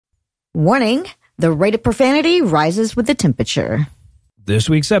Warning, the rate of profanity rises with the temperature. This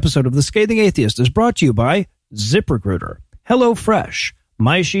week's episode of The Scathing Atheist is brought to you by ZipRecruiter, HelloFresh,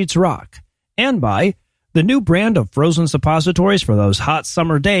 My Sheets Rock, and by the new brand of frozen suppositories for those hot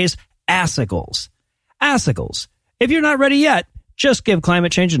summer days, Assicles. Assicles. If you're not ready yet, just give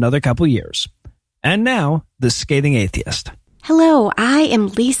climate change another couple years. And now, The Scathing Atheist. Hello, I am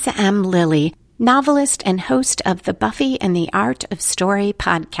Lisa M. Lilly, novelist and host of the Buffy and the Art of Story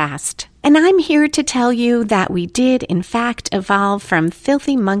podcast. And I'm here to tell you that we did, in fact, evolve from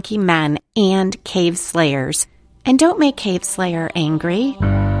filthy monkey men and cave slayers. And don't make Cave Slayer angry.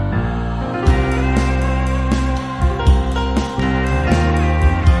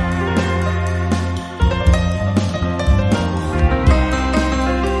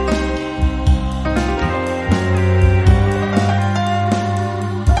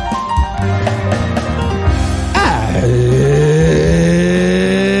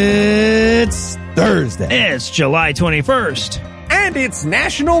 Thursday. It's July 21st. And it's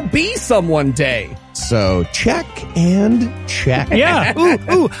National Be Someone Day. So check and check.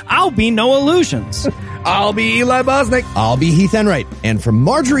 Yeah. Ooh, I'll be no illusions. I'll be Eli Bosnick. I'll be Heath Enright. And from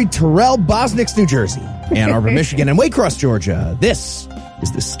Marjorie Terrell Bosnick's New Jersey, Ann Arbor, Michigan, and Waycross, Georgia, this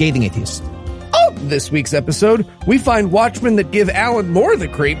is The Scathing Atheist. This week's episode, we find watchmen that give Alan Moore the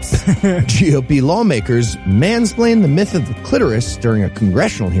creeps. GOP lawmakers mansplain the myth of the clitoris during a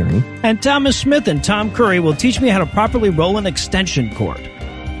congressional hearing. And Thomas Smith and Tom Curry will teach me how to properly roll an extension cord.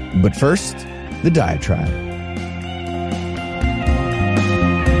 But first, the diatribe.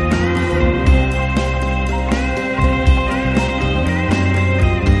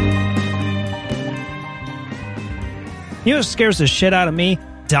 You know what scares the shit out of me?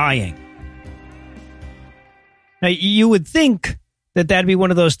 Dying. Now, you would think that that'd be one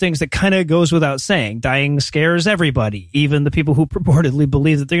of those things that kind of goes without saying. Dying scares everybody, even the people who purportedly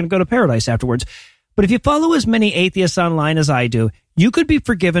believe that they're going to go to paradise afterwards. But if you follow as many atheists online as I do, you could be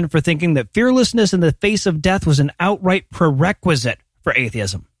forgiven for thinking that fearlessness in the face of death was an outright prerequisite for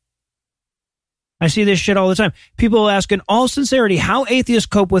atheism. I see this shit all the time. People ask in all sincerity how atheists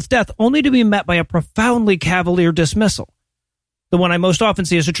cope with death, only to be met by a profoundly cavalier dismissal. The one I most often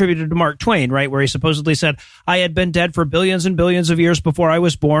see is attributed to Mark Twain, right, where he supposedly said, I had been dead for billions and billions of years before I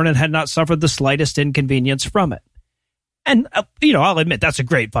was born and had not suffered the slightest inconvenience from it. And, I'll admit, that's a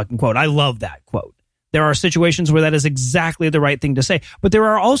great fucking quote. I love that quote. There are situations where that is exactly the right thing to say, but there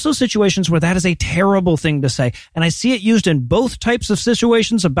are also situations where that is a terrible thing to say, and I see it used in both types of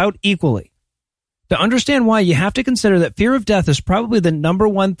situations about equally. To understand why, you have to consider that fear of death is probably the number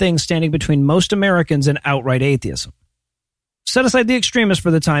one thing standing between most Americans and outright atheism. Set aside the extremists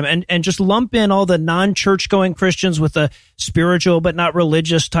for the time and just lump in all the non-church-going Christians with the spiritual but not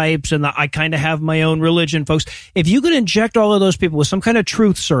religious types and the I kind of have my own religion folks. If you could inject all of those people with some kind of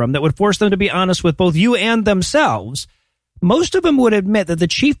truth serum that would force them to be honest with both you and themselves, most of them would admit that the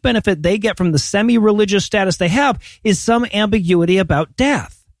chief benefit they get from the semi-religious status they have is some ambiguity about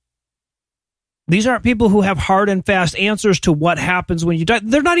death. These aren't people who have hard and fast answers to what happens when you die.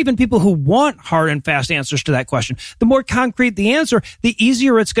 They're not even people who want hard and fast answers to that question. The more concrete the answer, the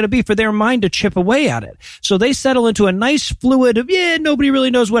easier it's going to be for their mind to chip away at it. So they settle into a nice fluid of, nobody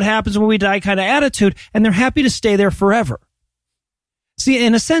really knows what happens when we die kind of attitude, and they're happy to stay there forever. See,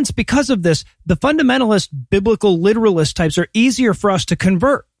 in a sense, because of this, the fundamentalist, biblical literalist types are easier for us to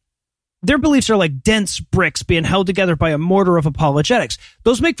convert. Their beliefs are like dense bricks being held together by a mortar of apologetics.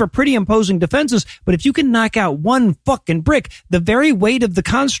 Those make for pretty imposing defenses, but if you can knock out one fucking brick, the very weight of the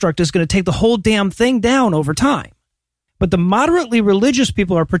construct is going to take the whole damn thing down over time. But the moderately religious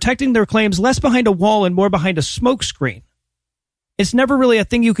people are protecting their claims less behind a wall and more behind a smoke screen. It's never really a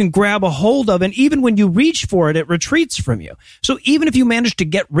thing you can grab a hold of, and even when you reach for it, it retreats from you. So even if you manage to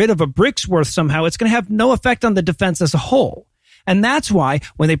get rid of a brick's worth somehow, it's going to have no effect on the defense as a whole. And that's why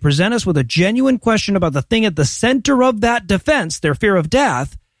when they present us with a genuine question about the thing at the center of that defense, their fear of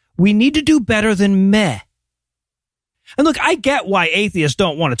death, we need to do better than meh. And look, I get why atheists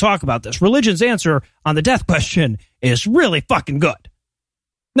don't want to talk about this. Religion's answer on the death question is really fucking good.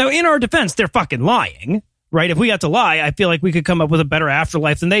 Now, in our defense, they're fucking lying, right? If we got to lie, I feel like we could come up with a better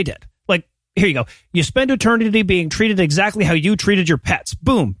afterlife than they did. Like, here you go. You spend eternity being treated exactly how you treated your pets.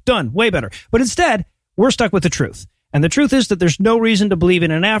 Boom, done, way better. But instead, we're stuck with the truth. And the truth is that there's no reason to believe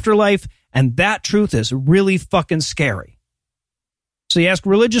in an afterlife, and that truth is really fucking scary. So you ask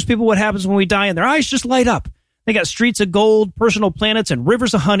religious people what happens when we die, and their eyes just light up. They got streets of gold, personal planets, and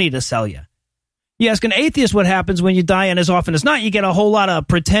rivers of honey to sell you. You ask an atheist what happens when you die, and as often as not, you get a whole lot of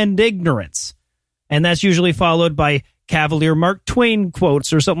pretend ignorance. And that's usually followed by cavalier Mark Twain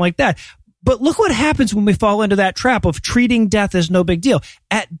quotes or something like that. But look what happens when we fall into that trap of treating death as no big deal.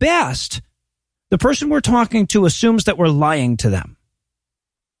 At best, the person we're talking to assumes that we're lying to them.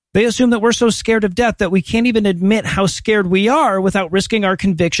 They assume that we're so scared of death that we can't even admit how scared we are without risking our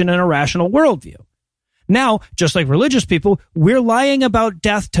conviction and a rational worldview. Now, just like religious people, we're lying about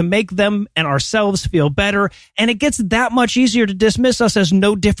death to make them and ourselves feel better, and it gets that much easier to dismiss us as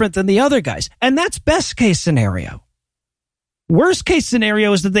no different than the other guys. And that's best case scenario. Worst case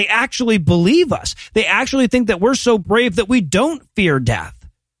scenario is that they actually believe us. They actually think that we're so brave that we don't fear death.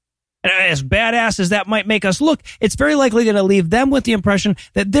 And as badass as that might make us look, it's very likely going to leave them with the impression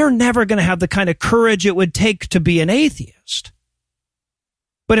that they're never going to have the kind of courage it would take to be an atheist.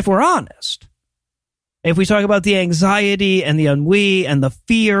 But if we're honest, if we talk about the anxiety and the ennui and the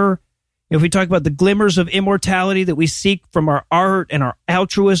fear, if we talk about the glimmers of immortality that we seek from our art and our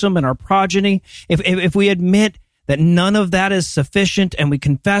altruism and our progeny, if we admit that none of that is sufficient and we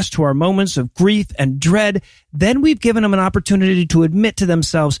confess to our moments of grief and dread, then we've given them an opportunity to admit to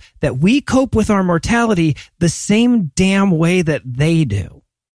themselves that we cope with our mortality the same damn way that they do.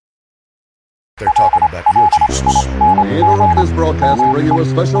 They're talking about your Jesus. We interrupt this broadcast and bring you a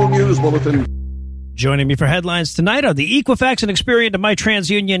special news bulletin. Joining me for headlines tonight are the Equifax and Experian of my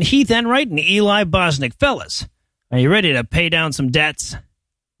TransUnion, Heath Enright and Eli Bosnick. Fellas, are you ready to pay down some debts?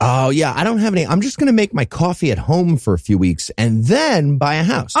 Oh, yeah, I don't have any. I'm just going to make my coffee at home for a few weeks and then buy a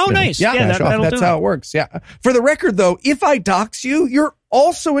house. Oh, nice. Yeah, that's how it works. Yeah. For the record, though, if I dox you, you're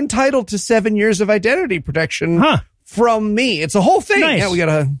also entitled to 7 years of identity protection from me. It's a whole thing. Nice. Yeah, we got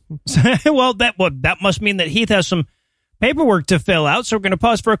to. Well, that must mean that Heath has some paperwork to fill out, so we're going to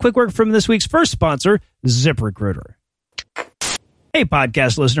pause for a quick word from this week's first sponsor, ZipRecruiter. Hey,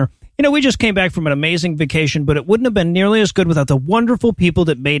 podcast listener. You know, we just came back from an amazing vacation, but it wouldn't have been nearly as good without the wonderful people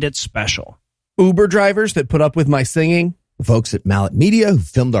that made it special. Uber drivers that put up with my singing. The folks at Mallet Media who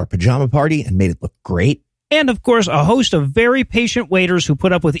filmed our pajama party and made it look great. And, of course, a host of very patient waiters who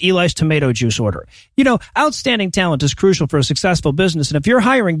put up with Eli's tomato juice order. You know, outstanding talent is crucial for a successful business, and if you're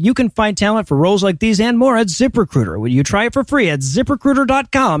hiring, you can find talent for roles like these and more at ZipRecruiter. When you try it for free at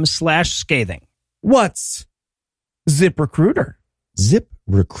ZipRecruiter.com/scathing. What's ZipRecruiter?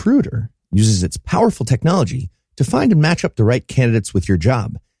 ZipRecruiter uses its powerful technology to find and match up the right candidates with your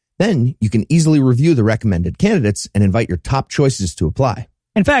job. Then you can easily review the recommended candidates and invite your top choices to apply.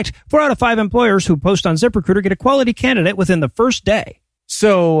 In fact, 4 out of 5 employers who post on ZipRecruiter get a quality candidate within the first day.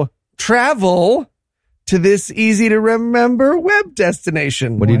 So travel to this easy to remember web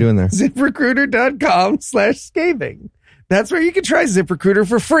destination. What are you doing there? ZipRecruiter.com/scathing. That's where you can try ZipRecruiter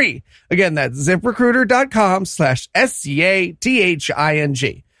for free. Again, that's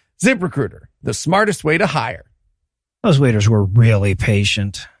ZipRecruiter.com/SCATHING. ZipRecruiter, the smartest way to hire. Those waiters were really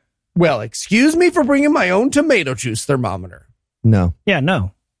patient. Well, excuse me for bringing my own tomato juice thermometer. No. Yeah,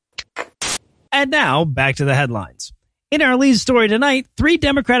 no. And now, back to the headlines. In our lead story tonight, 3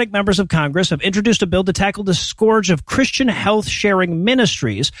 Democratic members of Congress have introduced a bill to tackle the scourge of Christian health-sharing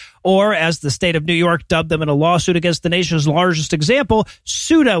ministries, or as the state of New York dubbed them in a lawsuit against the nation's largest example,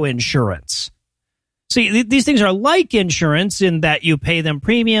 pseudo-insurance. See, these things are like insurance in that you pay them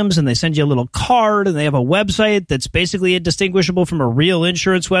premiums and they send you a little card and they have a website that's basically indistinguishable from a real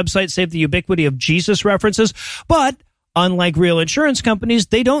insurance website, save the ubiquity of Jesus references. But unlike real insurance companies,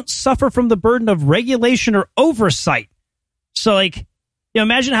 they don't suffer from the burden of regulation or oversight. So,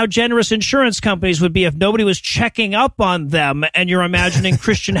 imagine how generous insurance companies would be if nobody was checking up on them and you're imagining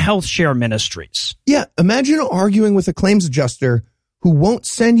Christian health share ministries. Yeah, imagine arguing with a claims adjuster who won't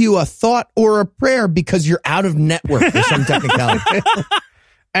send you a thought or a prayer because you're out of network for some technicality.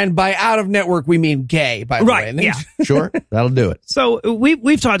 And by out of network, we mean gay, by the way. Yeah. Sure, that'll do it. So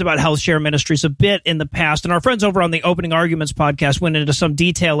we've talked about health share ministries a bit in the past, and our friends over on the Opening Arguments podcast went into some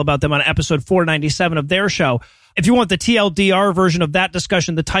detail about them on episode 497 of their show. If you want the TLDR version of that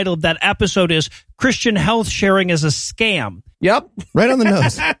discussion, the title of that episode is Christian Health Sharing is a Scam. Yep. Right on the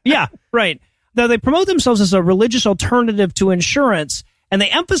nose. Yeah, right. Though they promote themselves as a religious alternative to insurance, and they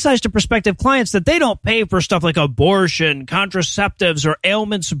emphasize to prospective clients that they don't pay for stuff like abortion, contraceptives, or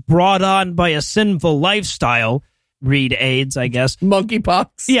ailments brought on by a sinful lifestyle. Read AIDS, I guess.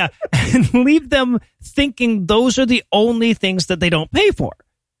 Monkeypox. Yeah, and leave them thinking those are the only things that they don't pay for.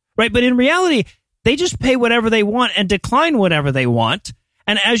 Right, but in reality, they just pay whatever they want and decline whatever they want.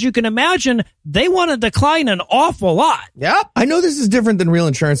 And as you can imagine, they want to decline an awful lot. Yep. I know this is different than real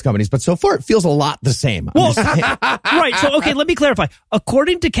insurance companies, but so far it feels a lot the same. Well, right. So, okay, let me clarify.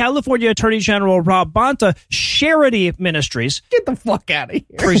 According to California Attorney General Rob Bonta, charity ministries, Get the fuck out of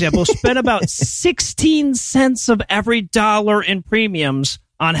here. for example, spend about 16 cents of every dollar in premiums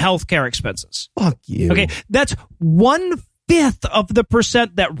on healthcare expenses. Fuck you. Okay, that's 1/5 1/5 of the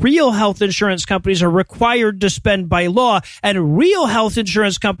percent that real health insurance companies are required to spend by law, and real health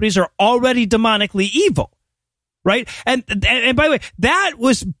insurance companies are already demonically evil. Right. And by the way,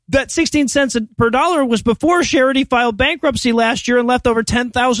 that 16 cents per dollar was before Charity filed bankruptcy last year and left over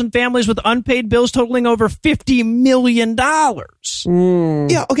 10,000 families with unpaid bills totaling over $50 million.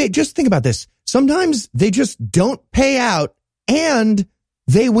 Yeah. Okay. Just think about this. Sometimes they just don't pay out and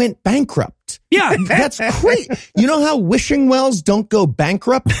they went bankrupt. Yeah. That's great. You know how wishing wells don't go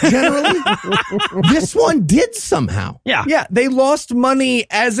bankrupt generally? This one did somehow. Yeah. Yeah, they lost money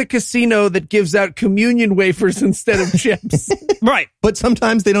as a casino that gives out communion wafers instead of chips. Right. But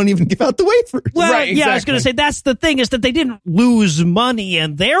sometimes they don't even give out the wafers. Well, Right, yeah, I was going to say that's the thing, is that they didn't lose money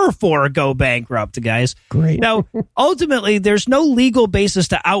and therefore go bankrupt, guys. Great. Now, ultimately, there's no legal basis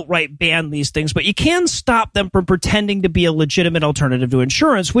to outright ban these things, but you can stop them from pretending to be a legitimate alternative to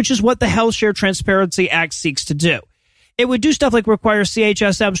insurance, which is what the Health Share Transparency Act seeks to do. It would do stuff like require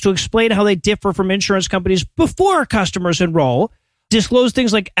CHSMs to explain how they differ from insurance companies before customers enroll, disclose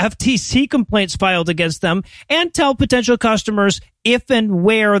things like FTC complaints filed against them, and tell potential customers if and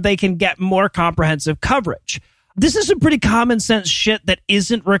where they can get more comprehensive coverage. This is some pretty common sense shit that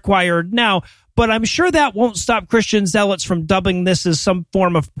isn't required now, but I'm sure that won't stop Christian zealots from dubbing this as some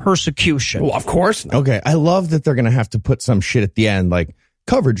form of persecution. Well, of course not. Okay. I love that they're going to have to put some shit at the end, like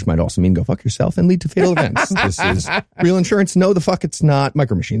coverage might also mean go fuck yourself and lead to fatal events. This is real insurance. No, the fuck it's not.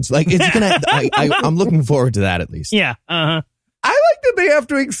 Micro machines. Like it's going to, I'm looking forward to that at least. Yeah. Uh-huh. I like that they have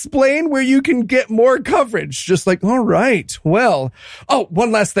to explain where you can get more coverage. Just like, all right, well. Oh,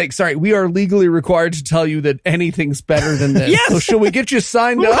 one last thing. Sorry, we are legally required to tell you that anything's better than this. Yes. So shall we get you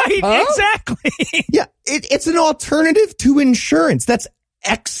signed up? Right, Huh? exactly. Yeah. It's an alternative to insurance. That's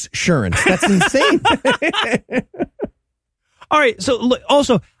exsurance. That's insane. All right. So look,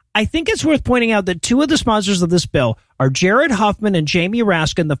 also, I think it's worth pointing out that two of the sponsors of this bill are Jared Huffman and Jamie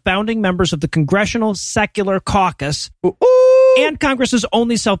Raskin, the founding members of the Congressional Secular Caucus and Congress's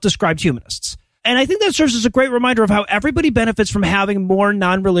only self-described humanists. And I think that serves as a great reminder of how everybody benefits from having more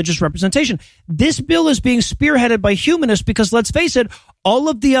non-religious representation. This bill is being spearheaded by humanists because, let's face it, all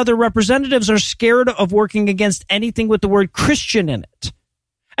of the other representatives are scared of working against anything with the word Christian in it.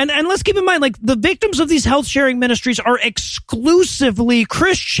 And let's keep in mind, like, the victims of these health sharing ministries are exclusively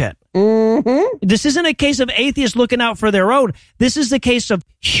Christian. Mm-hmm. This isn't a case of atheists looking out for their own. This is the case of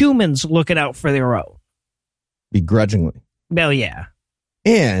humans looking out for their own. Begrudgingly. Well, yeah.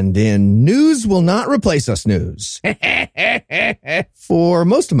 And in news will not replace us news. For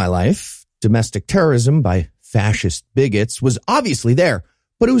most of my life, domestic terrorism by fascist bigots was obviously there,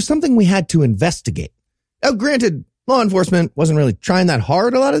 but it was something we had to investigate. Now, granted, law enforcement wasn't really trying that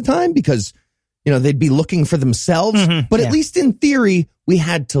hard a lot of the time because, you know, they'd be looking for themselves. Mm-hmm, but at least in theory, we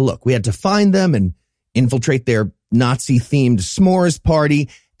had to look. We had to find them and infiltrate their Nazi-themed s'mores party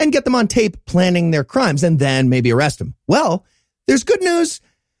and get them on tape planning their crimes and then maybe arrest them. Well, there's good news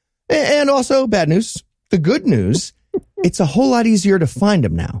and also bad news. The good news, it's a whole lot easier to find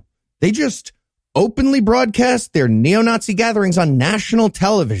them now. They just openly broadcast their neo-Nazi gatherings on national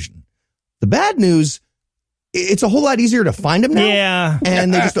television. The bad news, it's a whole lot easier to find them now. Yeah.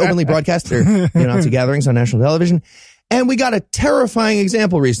 And they just openly broadcast their neo-Nazi gatherings on national television. And we got a terrifying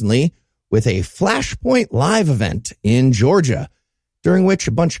example recently with a Flashpoint Live event in Georgia, during which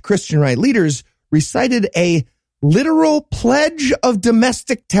a bunch of Christian right leaders recited a literal pledge of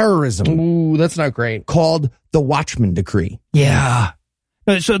domestic terrorism. Ooh, that's not great. Called the Watchmen Decree. Yeah.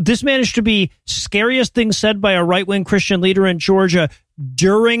 So this managed to be scariest thing said by a right-wing Christian leader in Georgia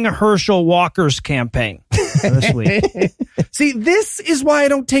during Herschel Walker's campaign this week. See, this is why I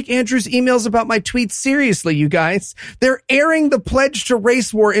don't take Andrew's emails about my tweets seriously, you guys. They're airing the pledge to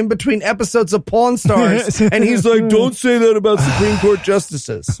race war in between episodes of Pawn Stars, and he's like, don't say that about Supreme Court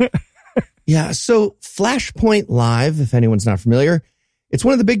justices. Yeah, so Flashpoint Live, if anyone's not familiar, it's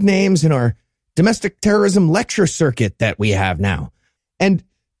one of the big names in our domestic terrorism lecture circuit that we have now. And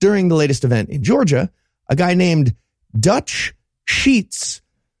during the latest event in Georgia, a guy named Dutch Sheets,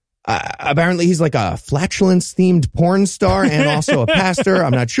 apparently he's like a flatulence-themed porn star and also a pastor,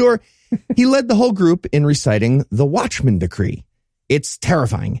 I'm not sure. He led the whole group in reciting the Watchmen Decree. It's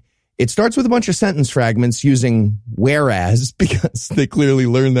terrifying. It starts with a bunch of sentence fragments using whereas, because they clearly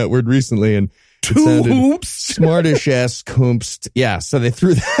learned that word recently and smartish-ass coomst. Yeah, so they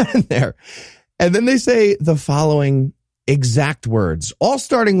threw that in there. And then they say the following exact words, all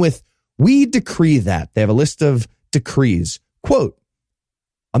starting with, we decree that. They have a list of decrees. Quote,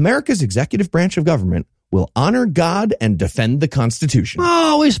 America's executive branch of government will honor God and defend the Constitution.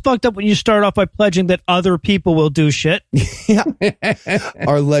 Oh, always fucked up when you start off by pledging that other people will do shit. Yeah.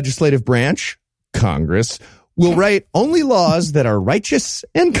 Our legislative branch, Congress, will write only laws that are righteous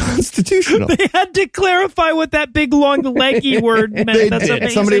and constitutional. They had to clarify what that big, long, leggy word meant. They That's did.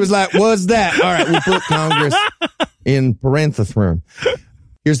 amazing. Somebody was like, what's that? All right, we'll put Congress in parentheses.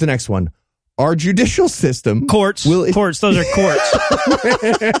 Here's the next one. Our judicial system... Courts. Courts. Those are courts.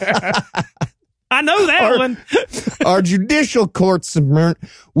 I know that one. Our judicial courts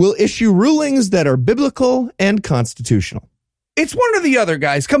will issue rulings that are biblical and constitutional. It's one or the other,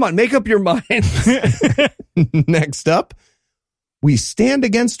 guys. Come on, make up your minds. Next up, we stand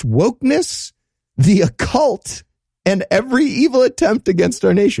against wokeness, the occult, and every evil attempt against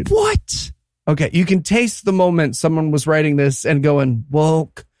our nation. What? Okay, you can taste the moment someone was writing this and going,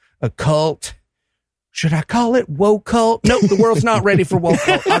 woke, occult. Should I call it woke cult? Nope, the world's not ready for woke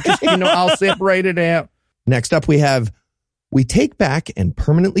cult. I'll separate it out. Next up, we take back and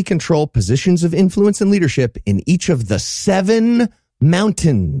permanently control positions of influence and leadership in each of the 7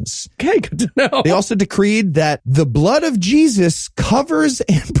 mountains. Okay, good to know. They also decreed that the blood of Jesus covers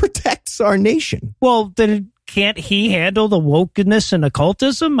and protects our nation. Well, then can't he handle the wokeness and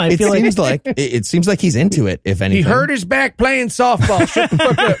occultism? It seems like he's into it, if anything. He hurt his back playing softball. Shut the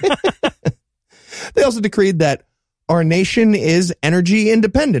fuck up. They also decreed that our nation is energy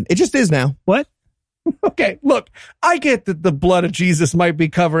independent. It just is now. What? Okay, look, I get that the blood of Jesus might be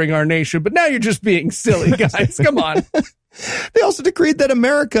covering our nation, but now you're just being silly, guys. Come on. They also decreed that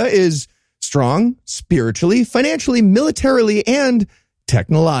America is strong spiritually, financially, militarily, and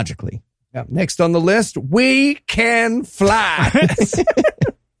technologically. Now, next on the list, we can fly.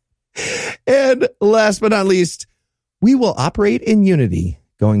 And last but not least, we will operate in unity,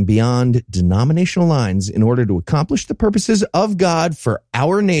 going beyond denominational lines in order to accomplish the purposes of God for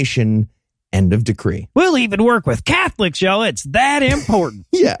our nation. End of decree. We'll even work with Catholics, y'all. It's that important.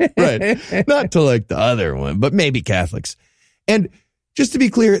 Yeah, right. Not to like the other one, but maybe Catholics. And just to be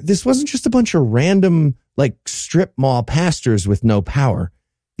clear, this wasn't just a bunch of random, like, strip mall pastors with no power.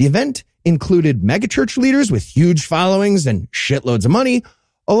 The event included megachurch leaders with huge followings and shitloads of money,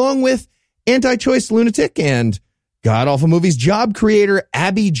 along with anti-choice lunatic and god-awful movies job creator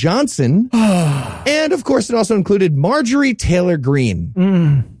Abby Johnson. And, of course, it also included Marjorie Taylor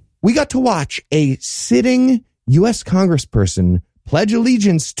Greene. We got to watch a sitting U.S. congressperson pledge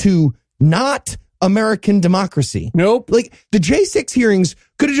allegiance to not American democracy. Nope. Like, the J6 hearings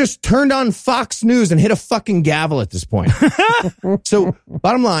could have just turned on Fox News and hit a fucking gavel at this point. So,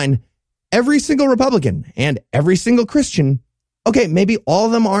 bottom line, every single Republican and every single Christian, okay, maybe all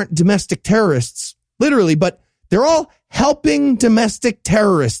of them aren't domestic terrorists, literally, but they're all helping domestic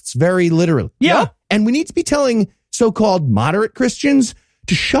terrorists, very literally. Yeah. And we need to be telling so-called moderate Christians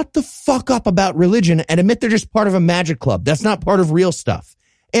to shut the fuck up about religion and admit they're just part of a magic club. That's not part of real stuff.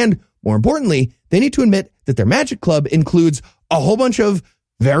 And more importantly, they need to admit that their magic club includes a whole bunch of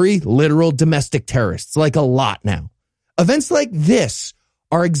very literal domestic terrorists, like a lot now. Events like this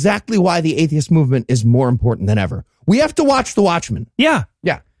are exactly why the atheist movement is more important than ever. We have to watch the Watchmen. Yeah.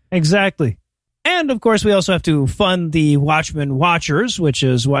 Yeah. Exactly. And, of course, we also have to fund the Watchmen Watchers, which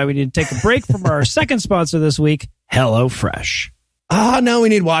is why we need to take a break from our second sponsor this week, HelloFresh. Now we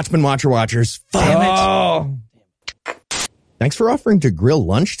need Watchmen Watchers. Damn it. Oh. Thanks for offering to grill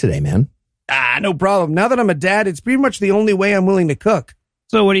lunch today, man. No problem. Now that I'm a dad, it's pretty much the only way I'm willing to cook.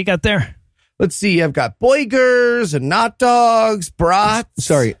 So what do you got there? Let's see. I've got boigers and hot dogs, brats.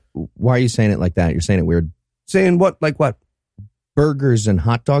 Sorry, why are you saying it like that? You're saying it weird. Saying what? Like what? Burgers and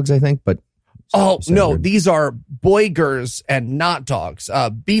hot dogs, I think, but... Oh, no, these are boigers and not dogs.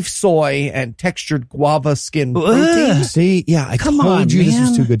 Beef soy and textured guava skin protein. See, yeah, I told you this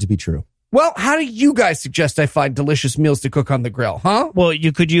was too good to be true. Well, how do you guys suggest I find delicious meals to cook on the grill, huh? Well,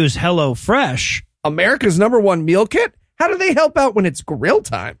 you could use HelloFresh. America's #1 meal kit? How do they help out when it's grill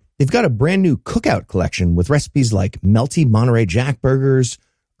time? They've got a brand new cookout collection with recipes like melty Monterey Jack burgers,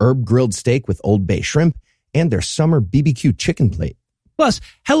 herb grilled steak with Old Bay shrimp, and their summer BBQ chicken plate. Plus,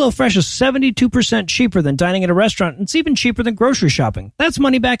 HelloFresh is 72% cheaper than dining at a restaurant, and it's even cheaper than grocery shopping. That's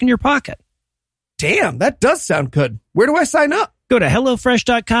money back in your pocket. Damn, that does sound good. Where do I sign up? Go to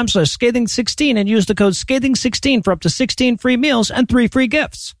HelloFresh.com/scathing16 and use the code scathing16 for up to 16 free meals and 3 free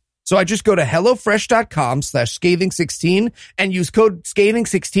gifts. So I just go to HelloFresh.com/scathing16 and use code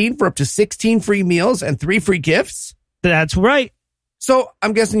scathing16 for up to 16 free meals and 3 free gifts? That's right. So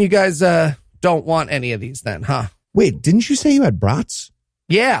I'm guessing you guys don't want any of these then, huh? Wait, didn't you say you had brats?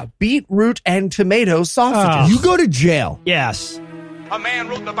 Yeah, beetroot and tomato sausages. You go to jail. Yes. A man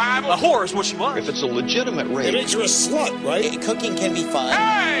wrote the Bible. A whore is what she was. If it's a legitimate rape. It makes you a slut, right? Cooking can be fun.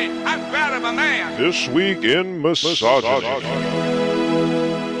 Hey, I'm proud of a man. This week in misogyny.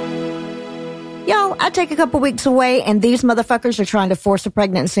 Yo, I take a couple weeks away, and these motherfuckers are trying to force a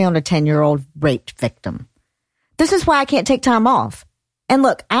pregnancy on a 10-year-old raped victim. This is why I can't take time off. And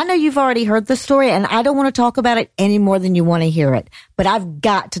look, I know you've already heard this story, and I don't want to talk about it any more than you want to hear it. But I've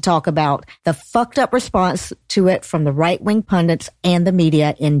got to talk about the fucked up response to it from the right-wing pundits and the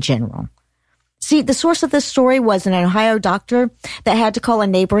media in general. See, the source of this story was an Ohio doctor that had to call a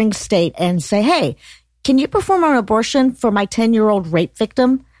neighboring state and say, hey, can you perform an abortion for my 10-year-old rape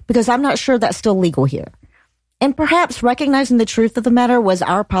victim? Because I'm not sure that's still legal here. And perhaps recognizing the truth of the matter was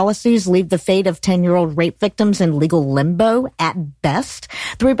our policies leave the fate of 10-year-old rape victims in legal limbo at best.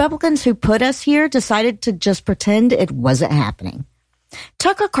 The Republicans who put us here decided to just pretend it wasn't happening.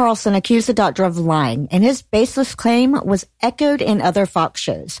 Tucker Carlson accused the doctor of lying, and his baseless claim was echoed in other Fox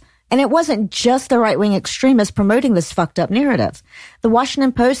shows. And it wasn't just the right-wing extremists promoting this fucked up narrative. The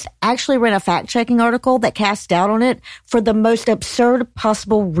Washington Post actually ran a fact-checking article that cast doubt on it for the most absurd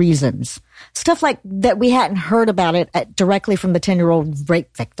possible reasons. Stuff like that we hadn't heard about it directly from the 10-year-old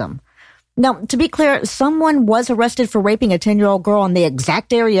rape victim. Now, to be clear, someone was arrested for raping a 10-year-old girl in the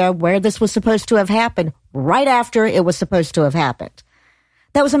exact area where this was supposed to have happened, right after it was supposed to have happened.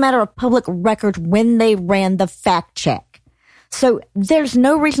 That was a matter of public record when they ran the fact check. So there's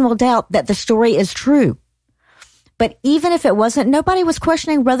no reasonable doubt that the story is true. But even if it wasn't, nobody was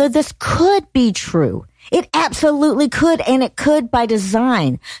questioning whether this could be true. It absolutely could, and it could by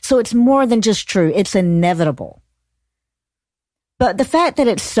design. So it's more than just true. It's inevitable. But the fact that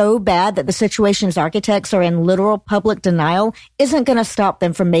it's so bad that the situation's architects are in literal public denial isn't going to stop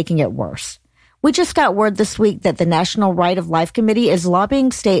them from making it worse. We just got word this week that the National Right of Life Committee is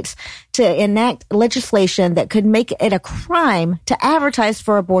lobbying states to enact legislation that could make it a crime to advertise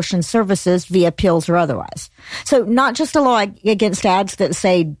for abortion services via pills or otherwise. So not just a law against ads that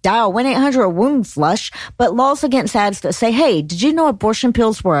say dial 1-800-WOUND FLUSH, but laws against ads that say, hey, did you know abortion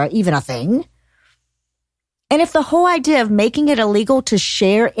pills were even a thing? And if the whole idea of making it illegal to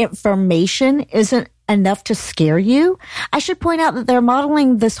share information isn't enough to scare you, I should point out that they're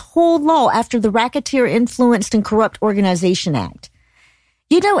modeling this whole law after the Racketeer Influenced and Corrupt Organization Act.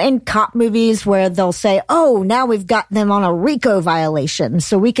 You know, in cop movies where they'll say, oh, now we've got them on a RICO violation,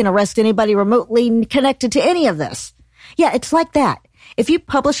 so we can arrest anybody remotely connected to any of this. Yeah, it's like that. If you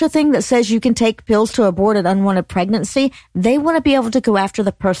publish a thing that says you can take pills to abort an unwanted pregnancy, they want to be able to go after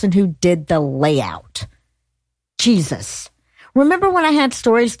the person who did the layout. Jesus. Remember when I had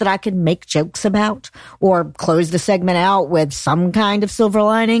stories that I could make jokes about or close the segment out with some kind of silver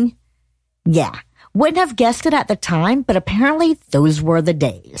lining? Yeah, wouldn't have guessed it at the time, but apparently those were the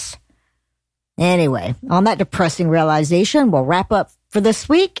days. Anyway, on that depressing realization, we'll wrap up for this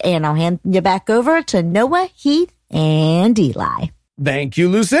week, and I'll hand you back over to Noah, Heath, and Eli. Thank you,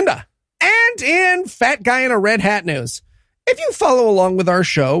 Lucinda. And in Fat Guy in a Red Hat news, if you follow along with our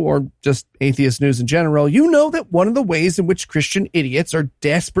show, or just atheist news in general, you know that one of the ways in which Christian idiots are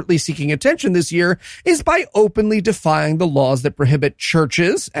desperately seeking attention this year is by openly defying the laws that prohibit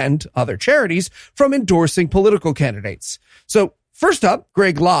churches and other charities from endorsing political candidates. So first up,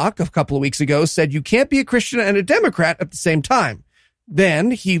 Greg Locke, a couple of weeks ago, said you can't be a Christian and a Democrat at the same time. Then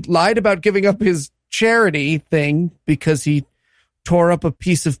he lied about giving up his charity thing because he tore up a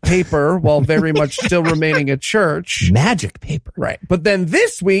piece of paper while very much still remaining a church. Magic paper. Right. But then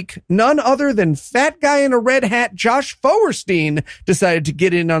this week, none other than Fat Guy in a Red Hat Josh Foerstein decided to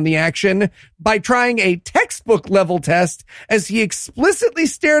get in on the action by trying a textbook level test as he explicitly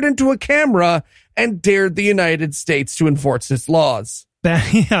stared into a camera and dared the United States to enforce its laws.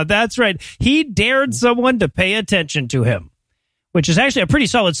 Yeah, that's right. He dared someone to pay attention to him, which is actually a pretty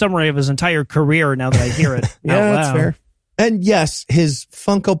solid summary of his entire career now that I hear it. Yeah, that's fair. And yes, his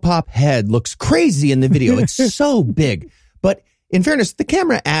Funko Pop head looks crazy in the video. It's so big. But in fairness, the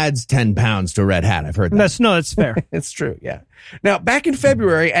camera adds 10 pounds to a red hat. I've heard that. That's fair. It's true, yeah. Now, back in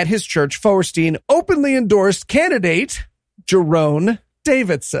February at his church, Foerstein openly endorsed candidate Jerome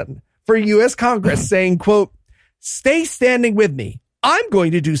Davidson for U.S. Congress, saying, quote, "Stay standing with me. I'm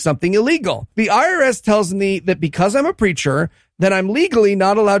going to do something illegal. The IRS tells me that because I'm a preacher, that I'm legally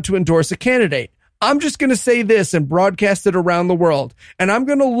not allowed to endorse a candidate. I'm just going to say this and broadcast it around the world. And I'm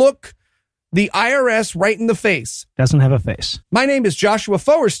going to look the IRS right in the face." Doesn't have a face. "My name is Joshua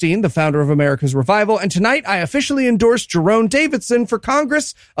Foerstein, the founder of America's Revival, and tonight I officially endorse Jerome Davidson for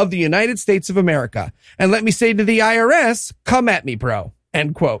Congress of the United States of America. And let me say to the IRS, come at me, bro."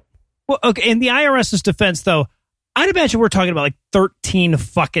 End quote. Well, okay, in the IRS's defense, though, I'd imagine we're talking about like $13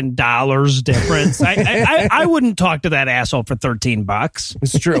 fucking dollars difference. I wouldn't talk to that asshole for $13.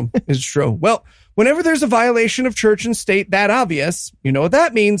 It's true. It's true. Well, whenever there's a violation of church and state that obvious, you know what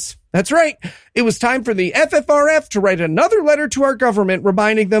that means. That's right. It was time for the FFRF to write another letter to our government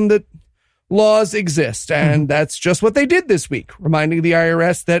reminding them that, laws exist, and that's just what they did this week, reminding the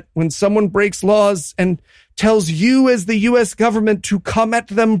IRS that when someone breaks laws and tells you as the U.S. government to come at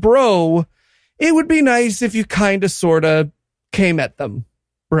them, bro, it would be nice if you kind of, sort of came at them,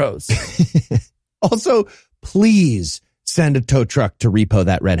 bros. Also, please send a tow truck to repo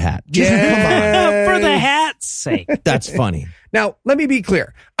that red hat. Come on. For the hat's sake. That's funny. Now, let me be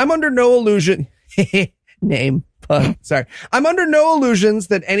clear. I'm under no illusion. Name. Sorry. I'm under no illusions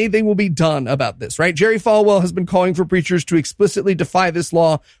that anything will be done about this, right? Jerry Falwell has been calling for preachers to explicitly defy this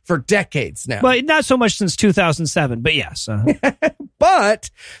law for decades now. But not so much since 2007, but yes. But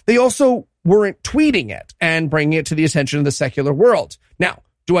they also weren't tweeting it and bringing it to the attention of the secular world. Now,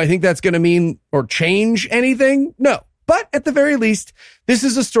 do I think that's going to mean or change anything? No. But at the very least, this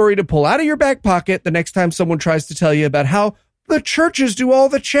is a story to pull out of your back pocket the next time someone tries to tell you about how the churches do all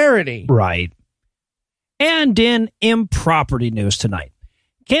the charity. Right. And in improperty news tonight,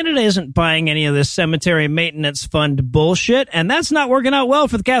 Canada isn't buying any of this cemetery maintenance fund bullshit, and that's not working out well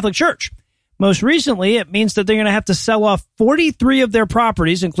for the Catholic Church. Most recently, it means that they're going to have to sell off 43 of their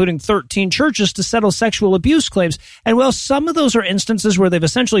properties, including 13 churches, to settle sexual abuse claims. And while some of those are instances where they've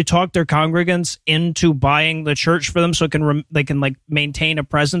essentially talked their congregants into buying the church for them so they can like maintain a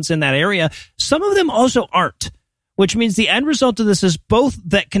presence in that area, some of them also aren't. Which means the end result of this is both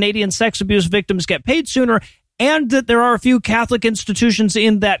that Canadian sex abuse victims get paid sooner and that there are a few Catholic institutions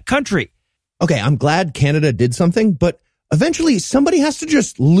in that country. Okay, I'm glad Canada did something, but eventually somebody has to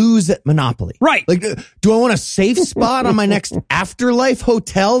just lose at Monopoly. Right. Like, do I want a safe spot on my next afterlife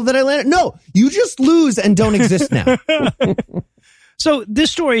hotel that I land at? No, you just lose and don't exist now. So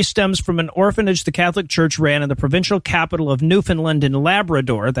this story stems from an orphanage the Catholic Church ran in the provincial capital of Newfoundland and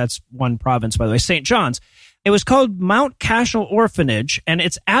Labrador. That's one province, by the way, St. John's. It was called Mount Cashel Orphanage, and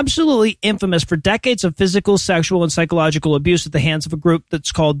it's absolutely infamous for decades of physical, sexual, and psychological abuse at the hands of a group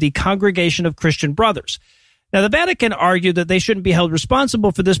that's called the Congregation of Christian Brothers. Now, the Vatican argued that they shouldn't be held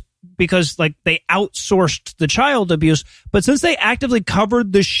responsible for this because, like, they outsourced the child abuse. But since they actively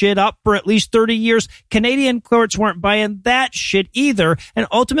covered the shit up for at least 30 years, Canadian courts weren't buying that shit either and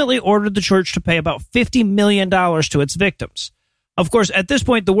ultimately ordered the church to pay about $50 million to its victims. Of course, at this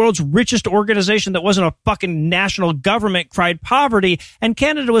point, the world's richest organization that wasn't a fucking national government cried poverty, and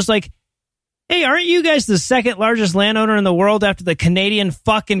Canada was like, hey, aren't you guys the second largest landowner in the world after the Canadian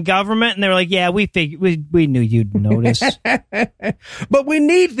fucking government? And they were like, yeah, we knew you'd notice. But we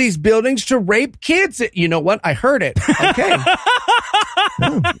need these buildings to rape kids. You know what? I heard it. Okay.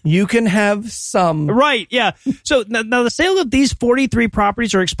 You can have some. Right, yeah. So now the sale of these 43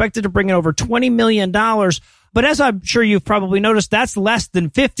 properties are expected to bring in over $20 million. But as I'm sure you've probably noticed, that's less than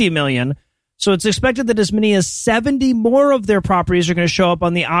 $50 million. So it's expected that as many as 70 more of their properties are going to show up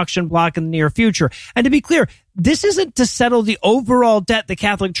on the auction block in the near future. And to be clear, this isn't to settle the overall debt the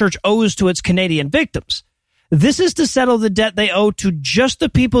Catholic Church owes to its Canadian victims. This is to settle the debt they owe to just the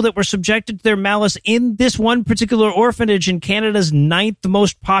people that were subjected to their malice in this one particular orphanage in Canada's 9th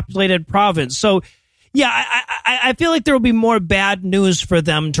most populated province. So, yeah, I feel like there will be more bad news for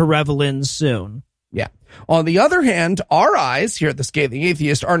them to revel in soon. Yeah. On the other hand, our eyes here at the Scathing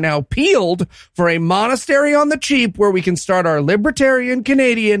Atheist are now peeled for a monastery on the cheap where we can start our libertarian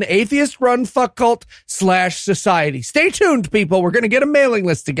Canadian atheist-run fuck cult / society. Stay tuned, people. We're going to get a mailing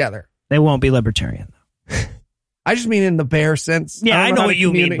list together. They won't be libertarian, though. I just mean in the bear sense. Yeah, I know what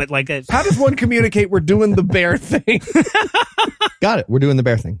you mean, but like... How does one communicate we're doing the bear thing? Got it. We're doing the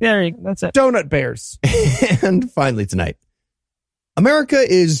bear thing. Yeah, that's it. Donut bears. And finally tonight, America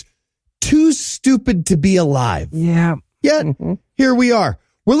is too stupid to be alive. Yeah. Yet, here we are.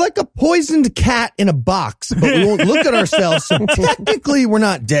 We're like a poisoned cat in a box, but we won't look at ourselves, so technically we're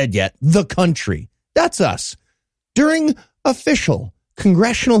not dead yet. The country. That's us. During official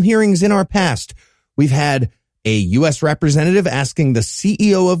congressional hearings in our past, we've had a U.S. representative asking the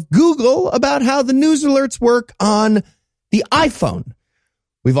CEO of Google about how the news alerts work on the iPhone.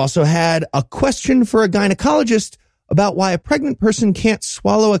 We've also had a question for a gynecologist about why a pregnant person can't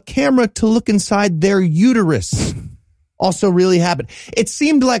swallow a camera to look inside their uterus. Also really happened. It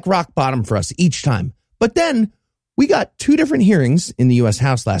seemed like rock bottom for us each time. But then we got 2 different hearings in the U.S.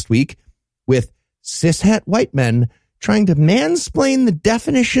 House last week with cishet white men trying to mansplain the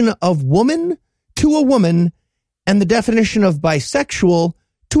definition of woman to a woman and the definition of bisexual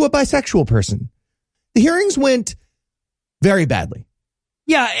to a bisexual person. The hearings went very badly.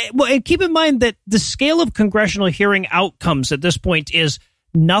 Yeah, well, and keep in mind that the scale of congressional hearing outcomes at this point is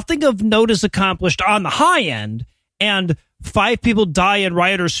nothing of note is accomplished on the high end, and 5 people die and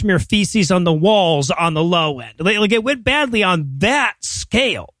rioters smear feces on the walls on the low end. Like, it went badly on that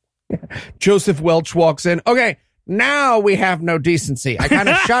scale. Joseph Welch walks in. Okay, now we have no decency. I kind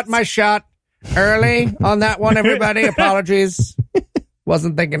of shot my shot. early on that one, everybody. Apologies.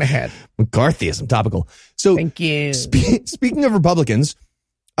 Wasn't thinking ahead. McCarthyism, topical. So, thank you. Speaking of Republicans,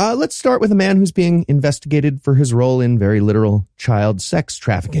 let's start with a man who's being investigated for his role in very literal child sex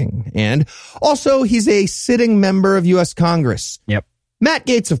trafficking. And also, he's a sitting member of U.S. Congress. Yep. Matt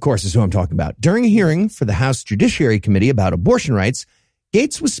Gaetz, of course, is who I'm talking about. During a hearing for the House Judiciary Committee about abortion rights,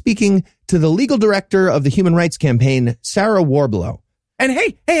 Gaetz was speaking to the legal director of the Human Rights Campaign, Sarah Warbelow. And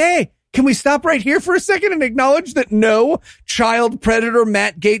hey, can we stop right here for a second and acknowledge that no child predator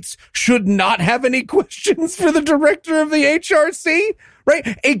Matt Gaetz should not have any questions for the director of the HRC?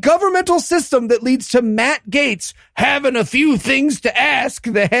 Right? A governmental system that leads to Matt Gaetz having a few things to ask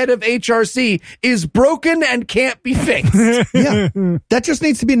the head of HRC is broken and can't be fixed. Yeah, that just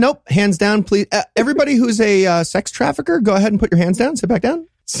needs to be nope. Hands down, please. Everybody who's a sex trafficker, go ahead and put your hands down. Sit back down.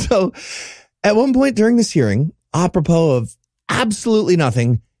 So at one point during this hearing, apropos of absolutely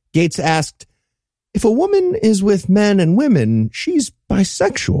nothing, Gaetz asked, if a woman is with men and women, she's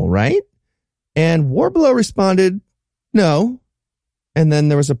bisexual, right? And Warbelow responded, no. And then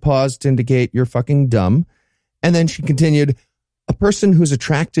there was a pause to indicate you're fucking dumb. And then she continued, a person who's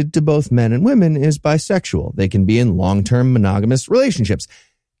attracted to both men and women is bisexual. They can be in long-term monogamous relationships.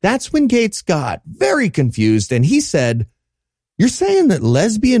 That's when Gaetz got very confused. And he said, you're saying that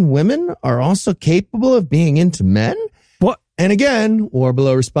lesbian women are also capable of being into men? What? And again,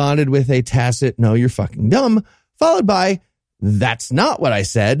 Warbelow responded with a tacit, no, you're fucking dumb, followed by, that's not what I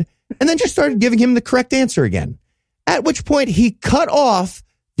said. And then just started giving him the correct answer again. At which point he cut off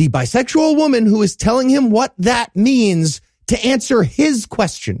the bisexual woman who is telling him what that means to answer his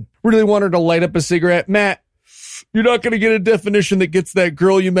question. Really want her to light up a cigarette. Matt, you're not going to get a definition that gets that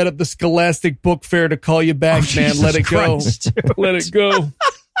girl you met at the Scholastic Book Fair to call you back, man. Jesus Let it Christ, go. Let it go.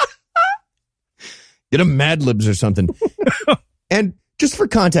 Get a Mad Libs or something. And just for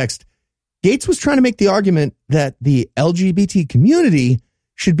context, Gaetz was trying to make the argument that the LGBT community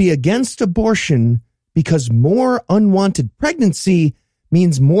should be against abortion because more unwanted pregnancy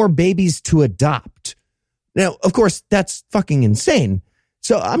means more babies to adopt. Now, of course, that's fucking insane.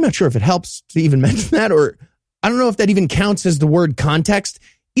 So I'm not sure if it helps to even mention that, or I don't know if that even counts as the word context.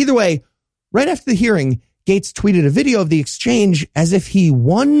 Either way, right after the hearing, Gaetz tweeted a video of the exchange as if he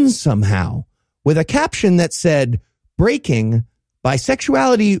won somehow, with a caption that said, breaking,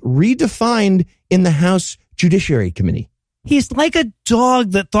 bisexuality redefined in the House Judiciary Committee. He's like a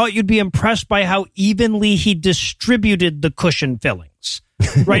dog that thought you'd be impressed by how evenly he distributed the cushion fillings,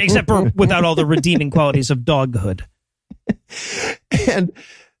 right? Except for without all the redeeming qualities of doghood. And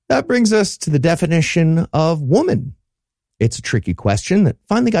that brings us to the definition of woman. It's a tricky question that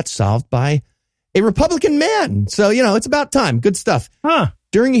finally got solved by a Republican man. So, it's about time. Good stuff. Huh.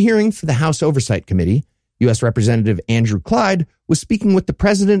 During a hearing for the House Oversight Committee, U.S. Representative Andrew Clyde was speaking with the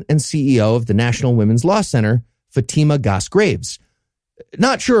president and CEO of the National Women's Law Center, Fatima Goss-Graves.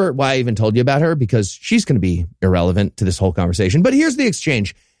 Not sure why I even told you about her, because she's going to be irrelevant to this whole conversation. But here's the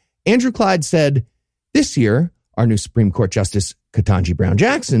exchange. Andrew Clyde said, this year, our new Supreme Court Justice Ketanji Brown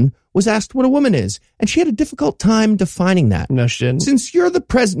Jackson was asked what a woman is, and she had a difficult time defining that. No, she didn't. Since you're the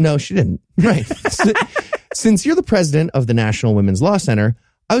president, no, she didn't. Right. Since you're the president of the National Women's Law Center,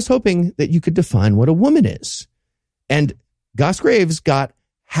 I was hoping that you could define what a woman is. And Goss-Graves got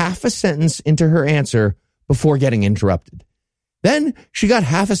half a sentence into her answer before getting interrupted. Then she got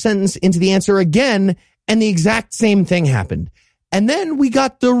half a sentence into the answer again, and the exact same thing happened. And then we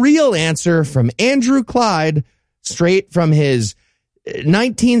got the real answer from Andrew Clyde, straight from his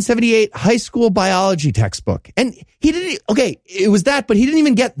 1978 high school biology textbook. And he didn't, it was that, but he didn't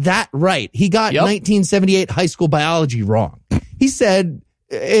even get that right. He got 1978 high school biology wrong. He said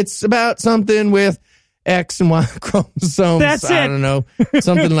it's about something with X and Y chromosomes. That's it. I don't know.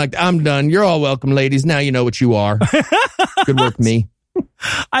 Something like that. I'm done. You're all welcome, ladies. Now you know what you are. Good work, me.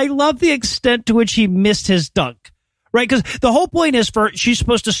 I love the extent to which he missed his dunk. Right? Because the whole point is she's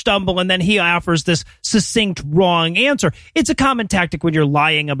supposed to stumble and then he offers this succinct wrong answer. It's a common tactic when you're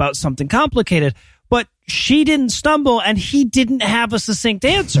lying about something complicated. But she didn't stumble and he didn't have a succinct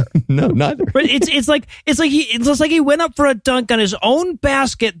answer. No, neither. But it's like he went up for a dunk on his own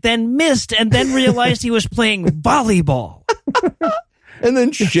basket, then missed, and then realized he was playing volleyball. And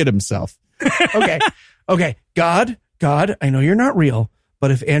then shit himself. Okay. God, I know you're not real, but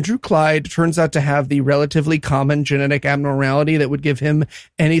if Andrew Clyde turns out to have the relatively common genetic abnormality that would give him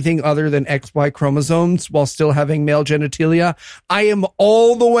anything other than XY chromosomes while still having male genitalia, I am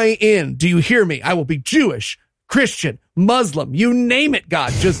all the way in. Do you hear me? I will be Jewish, Christian, Muslim, you name it,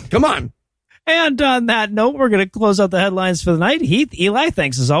 God. Just come on. And on that note, we're going to close out the headlines for the night. Heath, Eli,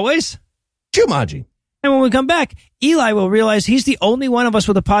 thanks as always. Jumanji. And when we come back, Eli will realize he's the only one of us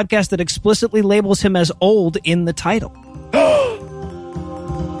with a podcast that explicitly labels him as old in the title.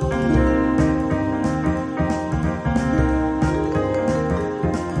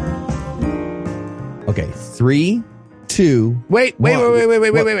 Okay, 3, 2. Wait.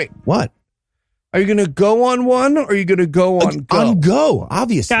 What? Are you going to go on one or are you going to go on go? On go,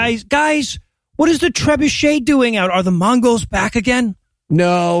 obviously. Guys, what is the trebuchet doing out? Are the Mongols back again?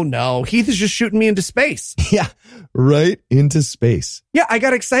 No. Heath is just shooting me into space. Yeah, right into space. Yeah, I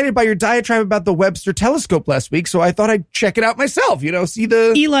got excited by your diatribe about the Webster telescope last week, so I thought I'd check it out myself. See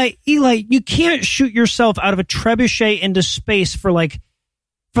the... Eli, you can't shoot yourself out of a trebuchet into space for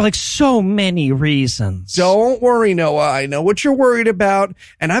so many reasons. Don't worry, Noah. I know what you're worried about,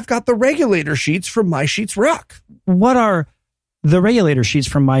 and I've got the regulator sheets from My Sheets Rock. What are the regulator sheets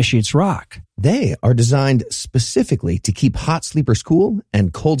from My Sheets Rock? They are designed specifically to keep hot sleepers cool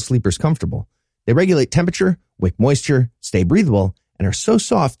and cold sleepers comfortable. They regulate temperature, wick moisture, stay breathable, and are so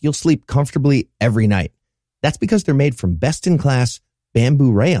soft you'll sleep comfortably every night. That's because they're made from best-in-class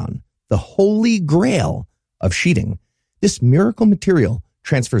bamboo rayon, the holy grail of sheeting. This miracle material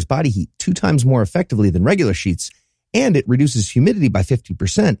transfers body heat 2 times more effectively than regular sheets, and it reduces humidity by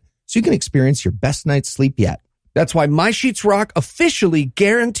 50%, so you can experience your best night's sleep yet. That's why My Sheets Rock officially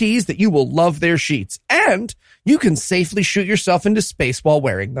guarantees that you will love their sheets, and you can safely shoot yourself into space while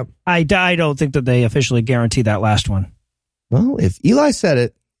wearing them. I don't think that they officially guarantee that last one. Well, if Eli said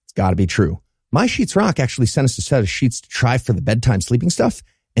it, it's got to be true. My Sheets Rock actually sent us a set of sheets to try for the bedtime sleeping stuff,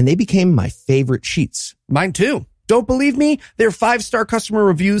 and they became my favorite sheets. Mine too. Don't believe me? Their 5-star customer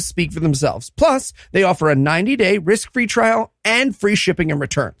reviews speak for themselves. Plus, they offer a 90-day risk-free trial and free shipping and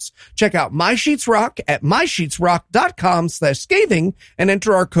returns. Check out My Sheets Rock at mysheetsrock.com/scathing and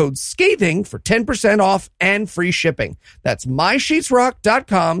enter our code SCATHING for 10% off and free shipping. That's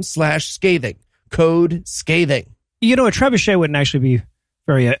mysheetsrock.com/scathing. Code SCATHING. A trebuchet wouldn't actually be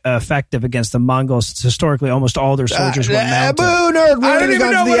very effective against the Mongols. Historically, almost all their soldiers were mounted. Boo, nerd! I don't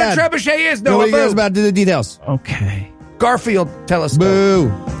even know what a trebuchet is. No, Nobody cares about the details. Okay. Garfield telescope.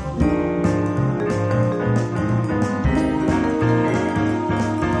 Boo.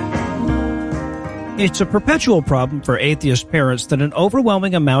 It's a perpetual problem for atheist parents that an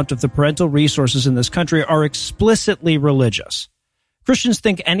overwhelming amount of the parental resources in this country are explicitly religious. Christians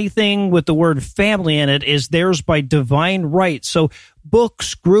think anything with the word family in it is theirs by divine right, so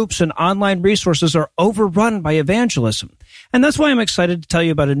books, groups, and online resources are overrun by evangelism. And that's why I'm excited to tell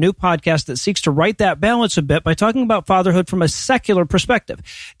you about a new podcast that seeks to right that balance a bit by talking about fatherhood from a secular perspective.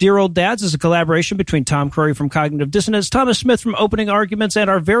 Dear Old Dads is a collaboration between Tom Curry from Cognitive Dissonance, Thomas Smith from Opening Arguments, and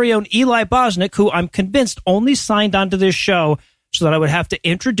our very own Eli Bosnick, who I'm convinced only signed onto this show so that I would have to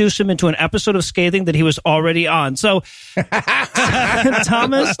introduce him into an episode of Scathing that he was already on. So,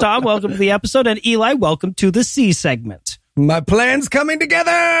 Tom, welcome to the episode, and Eli, welcome to the C segment. My plan's coming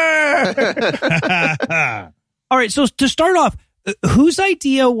together! All right, so to start off, whose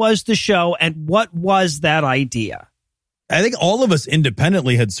idea was the show, and what was that idea? I think all of us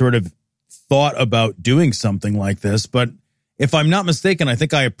independently had sort of thought about doing something like this, but if I'm not mistaken, I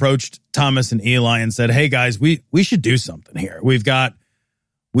think I approached Thomas and Eli and said, hey guys, we should do something here. We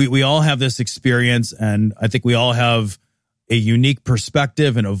all have this experience, and I think we all have a unique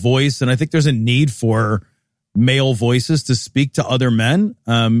perspective and a voice. And I think there's a need for male voices to speak to other men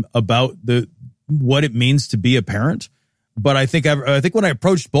about what it means to be a parent. But I think when I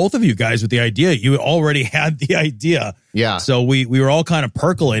approached both of you guys with the idea, you already had the idea. Yeah. So we were all kind of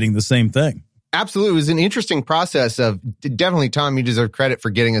percolating the same thing. Absolutely. It was an interesting process of definitely, Tom, you deserve credit for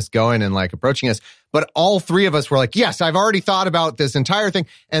getting us going and approaching us. But all three of us were like, yes, I've already thought about this entire thing.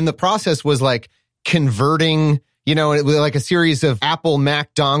 And the process was converting, like a series of Apple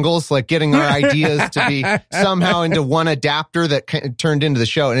Mac dongles, getting our ideas to be somehow into one adapter that turned into the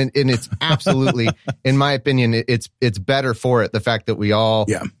show. And it's absolutely, in my opinion, it's better for it. The fact that we all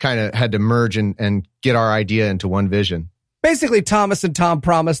kind of had to merge and get our idea into one vision. Basically, Thomas and Tom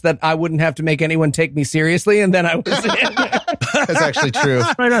promised that I wouldn't have to make anyone take me seriously, and then I was in. That's actually true.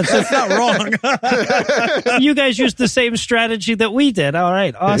 Right on. So it's not wrong. You guys used the same strategy that we did. All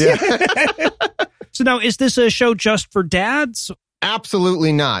right. Awesome. Yeah. So now, is this a show just for dads?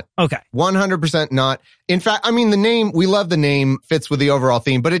 Absolutely not. Okay. 100% not. In fact, the name, we love the name, fits with the overall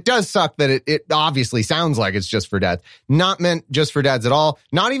theme, but it does suck that it obviously sounds like it's just for dads. Not meant just for dads at all.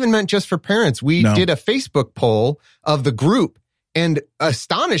 Not even meant just for parents. We did a Facebook poll of the group, and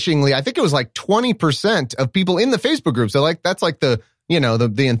astonishingly, I think it was 20% of people in the Facebook group. So that's the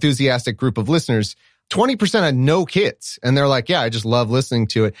enthusiastic group of listeners 20% had no kids. And they're like, yeah, I just love listening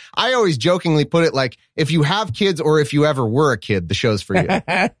to it. I always jokingly put it like, if you have kids or if you ever were a kid, the show's for you.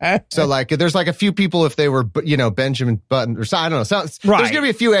 So like, there's like a few people if they were, Benjamin Button or I don't know. So there's going to be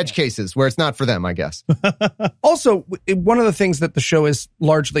a few edge cases where it's not for them, I guess. Also, one of the things that the show is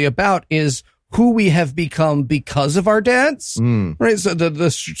largely about is who we have become because of our dads, right? So the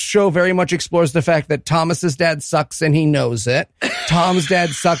show very much explores the fact that Thomas's dad sucks and he knows it. Tom's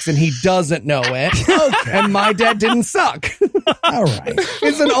dad sucks and he doesn't know it. Okay. And my dad didn't suck. All right.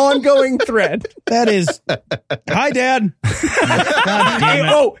 It's an ongoing thread. That is. Hi, Dad. God damn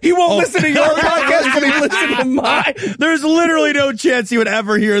it. He won't listen to your podcast, but he listen to mine. There's literally no chance he would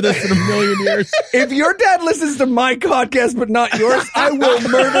ever hear this in a million years. If your dad listens to my podcast, but not yours, I will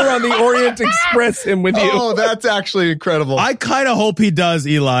murder on the Orient Express him with you. Oh, that's actually incredible. I kind of hope he does,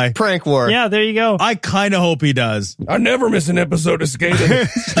 Eli. Prank war. Yeah, there you go. I kind of hope he does. I never miss an episode of Scathing.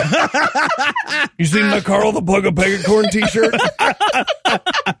 You seen my Carl the Plug of Pegacorn t-shirt?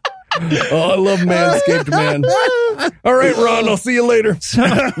 Oh, I love Manscaped, man. All right, Ron, I'll see you later.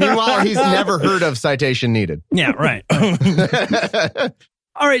 Meanwhile, he's never heard of citation needed. Yeah, right.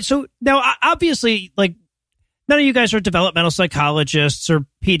 All right, so now, obviously, like, none of you guys are developmental psychologists or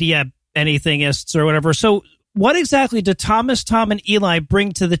PDF anythingists or whatever. So what exactly do Thomas, Tom, and Eli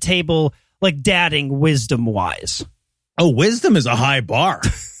bring to the table, like, dadding wisdom-wise? Oh, wisdom is a high bar.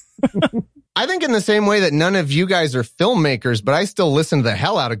 I think in the same way that none of you guys are filmmakers, but I still listen to the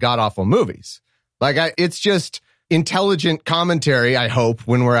hell out of god-awful movies. Like, it's just intelligent commentary, I hope,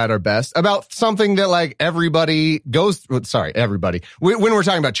 when we're at our best, about something that, like, everybody goes through. Sorry, everybody. When we're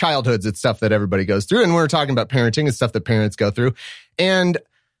talking about childhoods, it's stuff that everybody goes through. And when we're talking about parenting, it's stuff that parents go through. And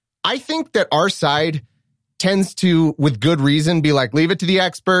I think that our side tends to, with good reason, be like, leave it to the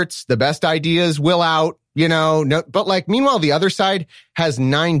experts. The best ideas will out. But like, meanwhile, the other side has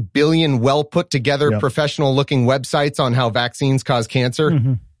 9 billion well put together professional looking websites on how vaccines cause cancer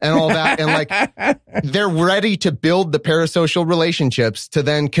and all that. And like, they're ready to build the parasocial relationships to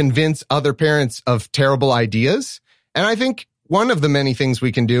then convince other parents of terrible ideas. And I think one of the many things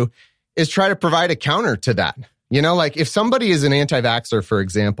we can do is try to provide a counter to that. Like if somebody is an anti-vaxxer, for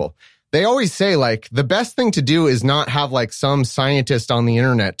example, they always say like the best thing to do is not have like some scientist on the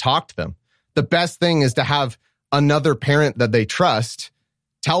internet talk to them. The best thing is to have another parent that they trust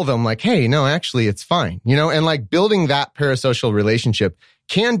tell them like, hey, no, actually, it's fine. And like building that parasocial relationship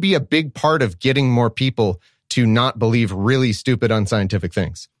can be a big part of getting more people to not believe really stupid, unscientific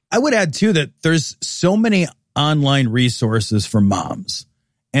things. I would add, too, that there's so many online resources for moms.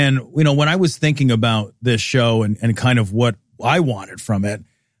 And, when I was thinking about this show and kind of what I wanted from it,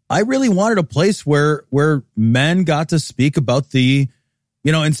 I really wanted a place where men got to speak about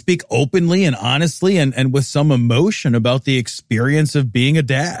and speak openly and honestly and with some emotion about the experience of being a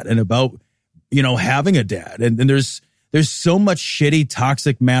dad and about, having a dad. And there's so much shitty,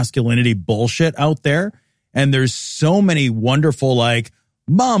 toxic masculinity bullshit out there. And there's so many wonderful, like,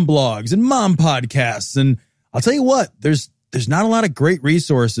 mom blogs and mom podcasts. And I'll tell you what, there's not a lot of great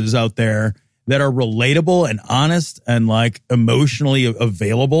resources out there that are relatable and honest and, like, emotionally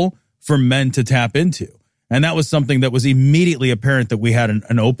available for men to tap into. And that was something that was immediately apparent that we had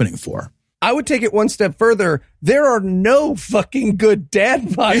an opening for. I would take it one step further. There are no fucking good dad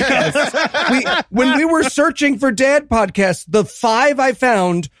podcasts. When we were searching for dad podcasts, the 5 I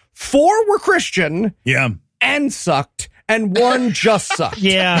found, 4 were Christian and sucked, and 1 just sucked.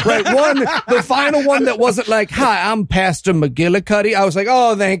 Yeah. Right. The final one that wasn't like, hi, I'm Pastor McGillicuddy. I was like,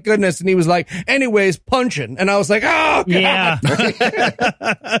 oh, thank goodness. And he was like, anyways, punching. And I was like, oh, God. Yeah.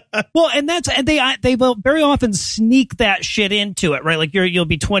 Well, and they will very often sneak that shit into it, right? Like you'll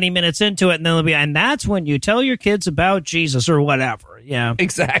be 20 minutes into it and then and that's when you tell your kids about Jesus or whatever. Yeah.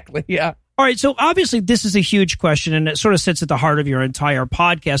 Exactly. Yeah. All right. So obviously this is a huge question and it sort of sits at the heart of your entire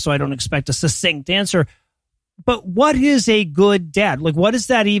podcast. So I don't expect a succinct answer. But what is a good dad? Like, what does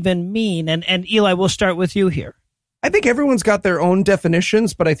that even mean? And Eli, we'll start with you here. I think everyone's got their own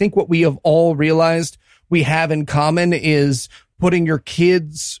definitions, but I think what we have all realized we have in common is putting your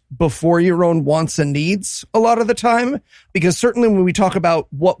kids before your own wants and needs a lot of the time. Because certainly when we talk about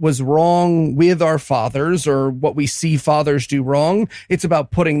what was wrong with our fathers or what we see fathers do wrong, it's about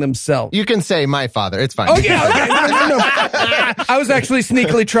putting themselves. You can say my father. It's fine. Oh, yeah. Okay. No. I was actually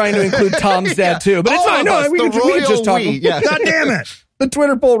sneakily trying to include Tom's dad, too. But it's fine. No, we can just talk. Yeah. God damn it. The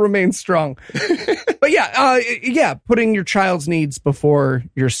Twitter poll remains strong. But yeah, putting your child's needs before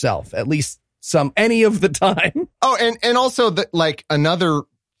yourself, at least any of the time. Oh, and also like another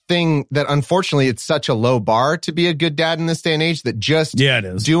thing that unfortunately it's such a low bar to be a good dad in this day and age that just it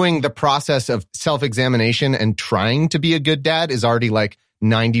is. Doing the process of self-examination and trying to be a good dad is already like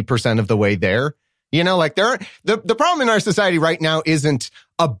 90% of the way there. You know, like the problem in our society right now isn't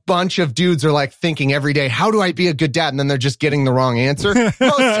a bunch of dudes are like thinking every day, how do I be a good dad? And then they're just getting the wrong answer. Most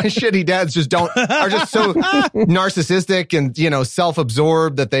shitty dads are just so narcissistic and, you know,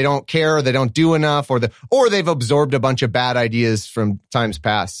 self-absorbed that they don't care or they don't do enough or they've absorbed a bunch of bad ideas from times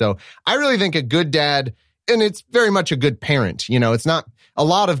past. So I really think a good dad, and it's very much a good parent, you know, it's not a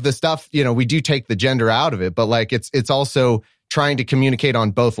lot of the stuff, you know, we do take the gender out of it, but like it's also trying to communicate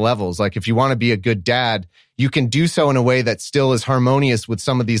on both levels. Like if you want to be a good dad, you can do so in a way that still is harmonious with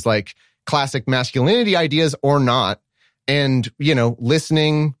some of these like classic masculinity ideas or not. And, you know,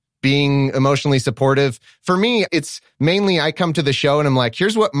 listening, being emotionally supportive. For me, it's mainly I come to the show and I'm like,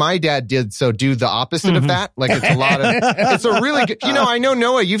 here's what my dad did. So do the opposite of that. Like it's a lot of, it's a really good, you know, I know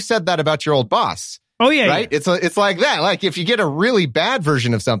Noah, you've said that about your old boss. Oh, yeah. Right? Yeah. It's like that. Like if you get a really bad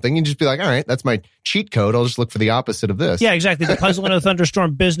version of something, you just be like, all right, that's my cheat code. I'll just look for the opposite of this. Yeah, exactly. The puzzle in a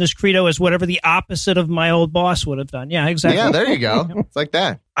thunderstorm business credo is whatever the opposite of my old boss would have done. Yeah, exactly. Yeah, there you go. It's like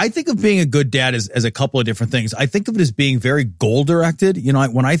that. I think of being a good dad as a couple of different things. I think of it as being very goal-directed. You know,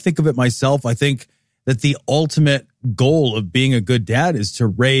 when I think of it myself, I think that the ultimate goal of being a good dad is to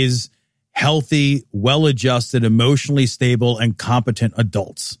raise healthy, well-adjusted, emotionally stable, and competent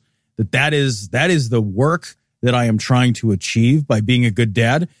adults. That is the work that I am trying to achieve by being a good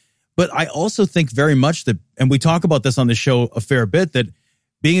dad. But I also think very much that, and we talk about this on the show a fair bit, that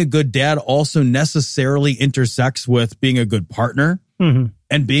being a good dad also necessarily intersects with being a good partner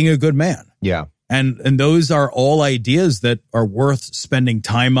and being a good man. Yeah. And those are all ideas that are worth spending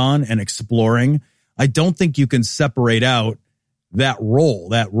time on and exploring. I don't think you can separate out that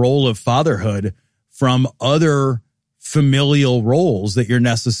role of fatherhood from other familial roles that you're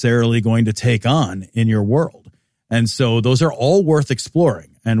necessarily going to take on in your world. And so those are all worth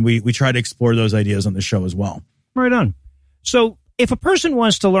exploring. And we try to explore those ideas on the show as well. Right on. So if a person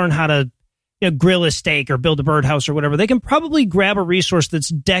wants to learn how to grill a steak or build a birdhouse or whatever, they can probably grab a resource that's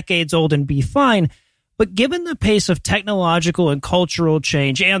decades old and be fine. But given the pace of technological and cultural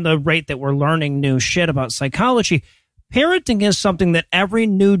change and the rate that we're learning new shit about psychology, parenting is something that every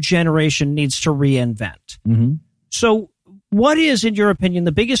new generation needs to reinvent. Mm-hmm. So what is, in your opinion,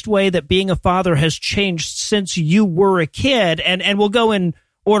 the biggest way that being a father has changed since you were a kid? And we'll go in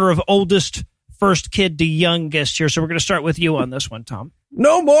order of oldest, first kid to youngest here. So we're going to start with you on this one, Tom.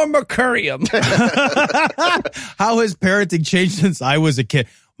 No more mercurium. How has parenting changed since I was a kid?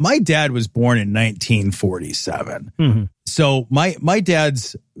 My dad was born in 1947. Mm-hmm. So my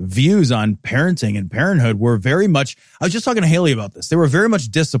dad's views on parenting and parenthood were very much, I was just talking to Haley about this. They were very much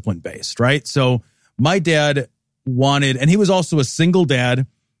discipline based, right? So my dad wanted, and he was also a single dad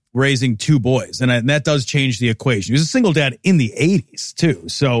raising two boys. And that does change the equation. He was a single dad in the 80s too.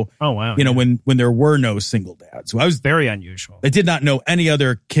 So, oh, wow. You know, when there were no single dads. So I was very unusual. I did not know any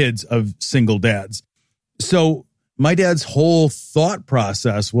other kids of single dads. So my dad's whole thought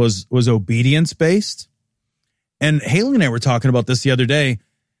process was obedience based. And Haley and I were talking about this the other day.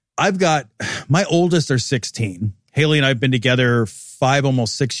 My oldest are 16. Haley and I have been together 5,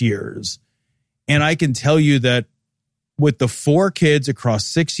 almost 6 years. And I can tell you that with the 4 kids across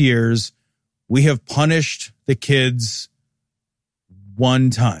 6 years, we have punished the kids one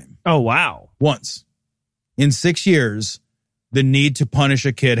time. Oh, wow. Once. In 6 years, the need to punish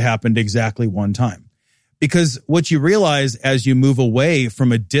a kid happened exactly one time. Because what you realize as you move away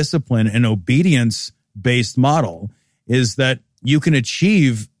from a discipline and obedience-based model is that you can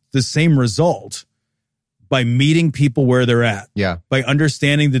achieve the same result by meeting people where they're at. Yeah. By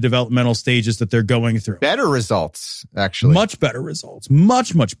understanding the developmental stages that they're going through. Better results, actually. Much better results.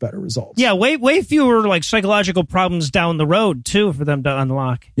 Much, much better results. Yeah, way fewer like psychological problems down the road, too, for them to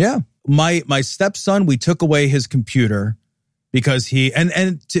unlock. Yeah. My stepson, we took away his computer because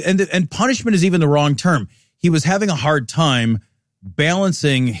and punishment is even the wrong term. He was having a hard time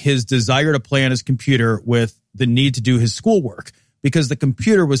balancing his desire to play on his computer with the need to do his schoolwork because the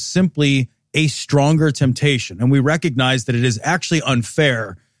computer was simply a stronger temptation. And we recognize that it is actually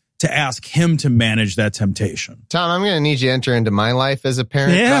unfair to ask him to manage that temptation. Tom, I'm going to need you to enter into my life as a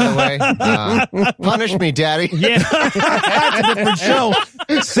parent, by the way. Punish me, Daddy. Yeah. That's a different show.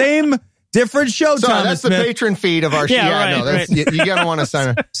 Same, different show, Sorry, Thomas that's Smith. the patron feed of our show. Yeah, No, that's, right. You're going to want to sign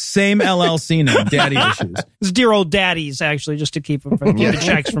up. Same LLC name, Daddy Issues. It's dear old daddies, actually, just to keep them from keep the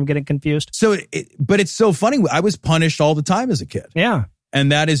checks from getting confused. So, but it's so funny. I was punished all the time as a kid. Yeah.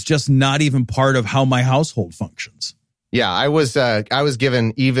 And that is just not even part of how my household functions. Yeah, I was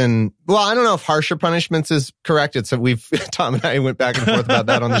given even, well, I don't know if harsher punishments is correct. It's Tom and I went back and forth about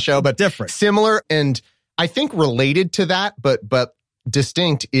that on the show, but different, similar. And I think related to that, but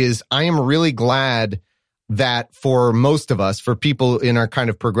distinct is I am really glad that for most of us, for people in our kind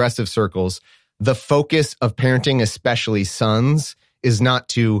of progressive circles, the focus of parenting, especially sons, is not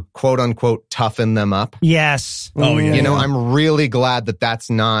to quote unquote toughen them up. Yes. Oh, yeah. You know, I'm really glad that that's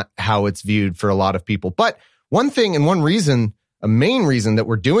not how it's viewed for a lot of people. But one thing and one reason, a main reason that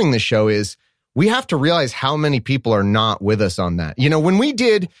we're doing this show is we have to realize how many people are not with us on that. You know, when we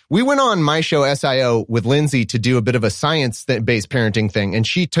went on my show SIO with Lindsay to do a bit of a science-based parenting thing, and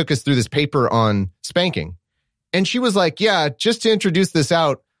she took us through this paper on spanking. And she was like, yeah, just to introduce this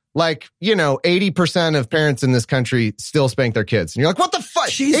out, like, you know, 80% of parents in this country still spank their kids. And you're like, what the fuck?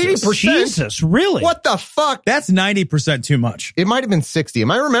 80%? Jesus, really? What the fuck? That's 90% too much. It might have been 60.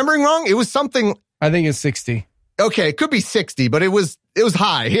 Am I remembering wrong? It was something. I think it's 60. Okay, it could be 60, but it was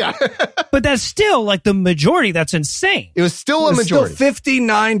high. Yeah. But that's still like the majority. That's insane. It was still a majority. Still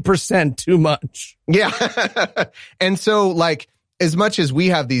 59% too much. Yeah. And so, like, as much as we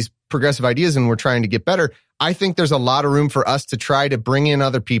have these progressive ideas and we're trying to get better, I think there's a lot of room for us to try to bring in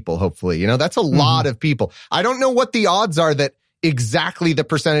other people, hopefully. You know, that's a lot of people. I don't know what the odds are that exactly the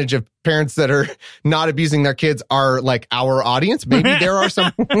percentage of parents that are not abusing their kids are like our audience. Maybe there are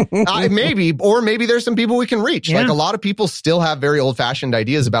some, maybe there's some people we can reach. Yeah. Like a lot of people still have very old fashioned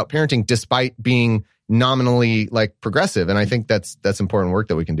ideas about parenting despite being nominally like progressive. And I think that's important work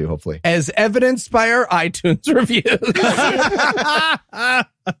that we can do, hopefully. As evidenced by our iTunes reviews.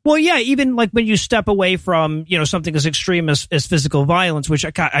 Well, yeah, even like when you step away from, you know, something as extreme as physical violence, which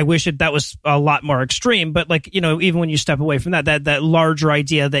I wish that was a lot more extreme. But like, you know, even when you step away from that larger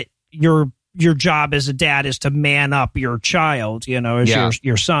idea that your job as a dad is to man up your child, you know, as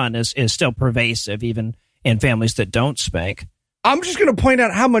your son is still pervasive, even in families that don't spank. I'm just going to point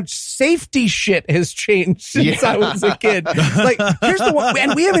out how much safety shit has changed since I was a kid. Like, here's the one,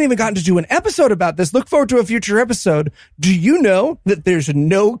 and we haven't even gotten to do an episode about this. Look forward to a future episode. Do you know that there's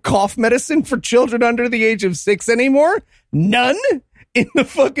no cough medicine for children under the age of 6 anymore? None in the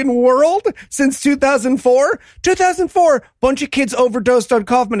fucking world since 2004. 2004, bunch of kids overdosed on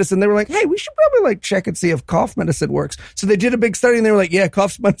cough medicine. They were like, hey, we should probably like check and see if cough medicine works. So they did a big study and they were like, yeah,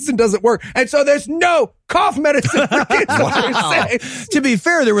 cough medicine doesn't work. And so there's no cough medicine for kids under 6. To be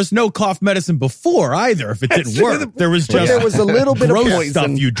fair, there was no cough medicine before either. If it didn't work, there was just there was a little bit of poison stuff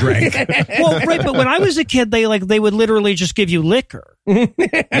you drank. Well, right, but when I was a kid, they would literally just give you liquor.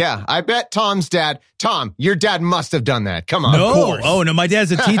 Yeah, I bet Tom's dad. Tom, your dad must have done that. Come on. No, of course. oh no, my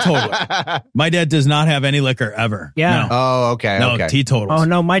dad's a teetotaler. My dad does not have any liquor ever. Yeah. No. Oh, okay. No, okay. teetotals. Oh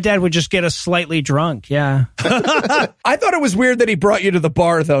no, my dad would just get us slightly drunk. Yeah. I thought it was weird that he brought you to the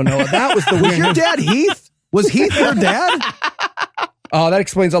bar, though, Noah. That was the weird. Was your dad Heath? Was Heath your dad? Oh, that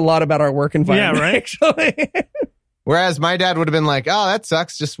explains a lot about our work environment. Yeah, right. Actually. Whereas my dad would have been like, oh, that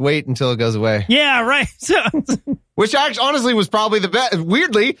sucks. Just wait until it goes away. Yeah, right. Which actually, honestly, was probably the best.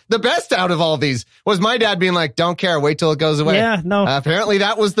 Weirdly, the best out of all these was my dad being like, don't care. Wait till it goes away. Yeah, no. Apparently,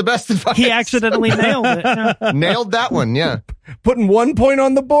 that was the best advice. He accidentally nailed it. Yeah. Nailed that one, yeah. Putting 1 point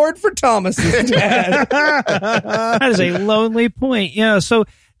on the board for Thomas's dad. That is a lonely point. Yeah. So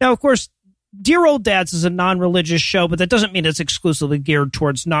now, of course, Dear Old Dads is a non-religious show, but that doesn't mean it's exclusively geared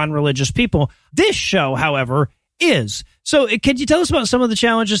towards non-religious people. This show, however, is. So can you tell us about some of the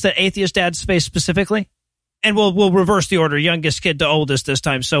challenges that atheist dads face specifically? And we'll reverse the order, youngest kid to oldest this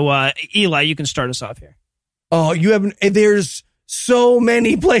time. So Eli, you can start us off here. Oh, there's so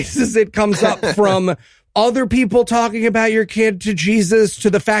many places it comes up, from other people talking about your kid to Jesus, to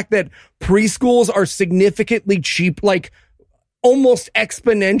the fact that preschools are significantly cheap, like almost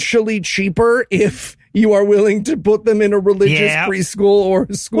exponentially cheaper if you are willing to put them in a religious preschool or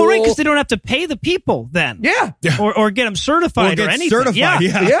school. Well, right, because they don't have to pay the people then. Yeah. Or get them certified or anything. Certified,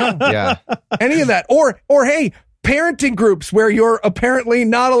 yeah. Any of that. Or hey, parenting groups where you're apparently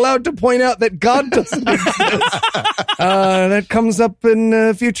not allowed to point out that God doesn't exist. That comes up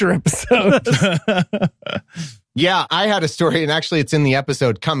in future episodes. Yeah, I had a story, and actually it's in the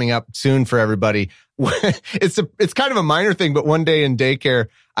episode coming up soon for everybody. It's kind of a minor thing, but one day in daycare,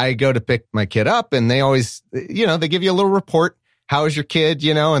 I go to pick my kid up, and they always, you know, they give you a little report. How is your kid?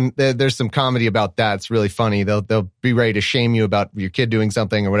 You know, and there's some comedy about that. It's really funny. They'll be ready to shame you about your kid doing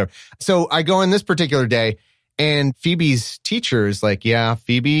something or whatever. So I go in this particular day, and Phoebe's teacher is like, yeah,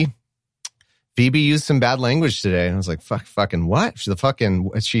 Phoebe used some bad language today. And I was like, fucking what?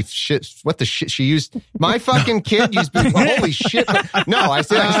 What the shit she used? My fucking kid used, holy shit. No, I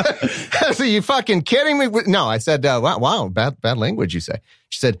said, so you fucking kidding me? No, I said, wow, bad language, you say.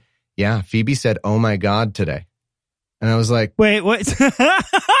 She said, yeah, Phoebe said, oh my God, today. And I was like, wait, what?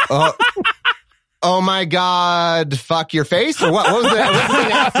 Oh my God, fuck your face? Or what was that? What was the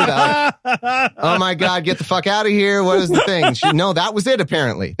thing after that? Oh my God, get the fuck out of here. What is the thing? No, that was it,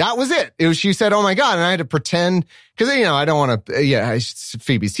 apparently. That was it. She said, oh my God. And I had to pretend because, I don't want to,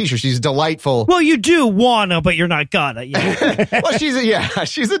 Phoebe's teacher. She's delightful. Well, you do wanna, but you're not gonna. Yeah. Well,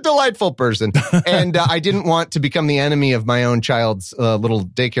 she's a delightful person. And I didn't want to become the enemy of my own child's little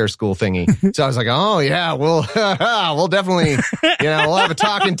daycare school thingy. So I was like, oh yeah, we'll definitely, we'll have a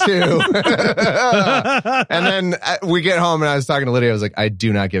talking to. And then we get home and I was talking to Lydia. I was like, I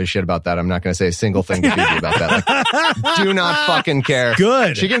do not give a shit about that. I'm not going to say a single thing to Phoebe about that. Like, do not fucking care.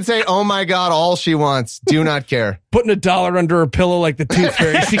 Good. She can say, oh my God, all she wants. Do not care. Putting $1 under her pillow like the tooth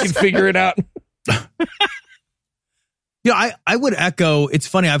fairy. She can figure it out. Yeah, I would echo. It's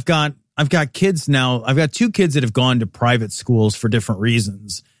funny. I've got kids now. I've got 2 kids that have gone to private schools for different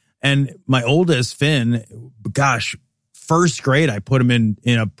reasons. And my oldest, Finn, gosh, first grade, I put him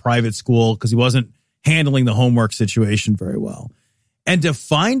in a private school because he wasn't handling the homework situation very well. And to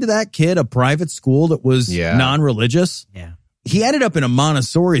find that kid a private school that was non-religious, he ended up in a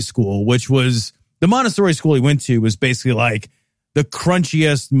Montessori school, which was the Montessori school he went to was basically like the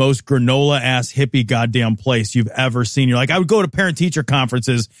crunchiest, most granola-ass hippie goddamn place you've ever seen. You're like, I would go to parent-teacher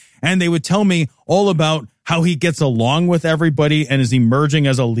conferences, and they would tell me all about how he gets along with everybody and is emerging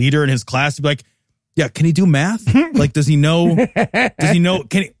as a leader in his class. He'd be like, yeah, can he do math? Like, does he know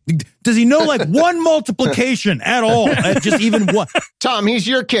like one multiplication at all? Just even one. Tom, he's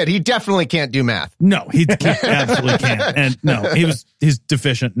your kid. He definitely can't do math. No, he absolutely can't. And no, he's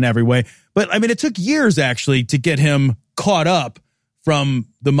deficient in every way. But I mean, it took years actually to get him caught up from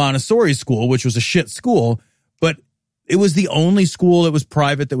the Montessori school, which was a shit school, but it was the only school that was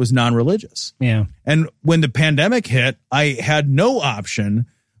private that was non-religious. Yeah. And when the pandemic hit, I had no option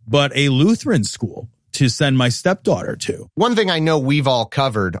but a Lutheran school to send my stepdaughter to. One thing I know we've all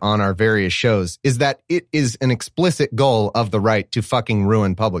covered on our various shows is that it is an explicit goal of the right to fucking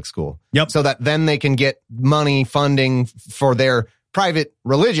ruin public school. Yep. So that then they can get money funding for their private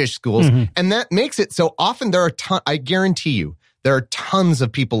religious schools. Mm-hmm. And that makes it so often I guarantee you, there are tons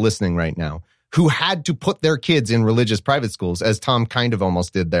of people listening right now who had to put their kids in religious private schools, as Tom kind of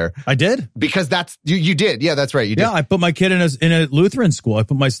almost did there. I did. Because you did. Yeah, that's right. You did. Yeah, I put my kid in a Lutheran school. I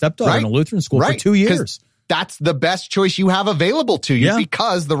put my stepdaughter in a Lutheran school for 2 years. That's the best choice you have available to you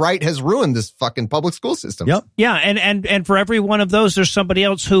because the right has ruined this fucking public school system. Yep. Yeah, and for every one of those, there's somebody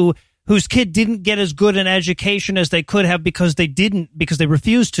else whose kid didn't get as good an education as they could have because they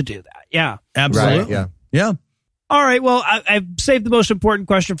refused to do that. Yeah. Absolutely. Right, yeah. All right, well, I've saved the most important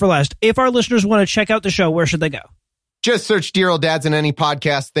question for last. If our listeners want to check out the show, where should they go? Just search Dear Old Dads in any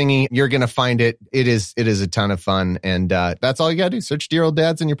podcast thingy. You're going to find it. It is a ton of fun. And that's all you got to do. Search Dear Old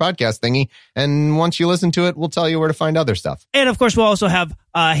Dads in your podcast thingy. And once you listen to it, we'll tell you where to find other stuff. And of course, we'll also have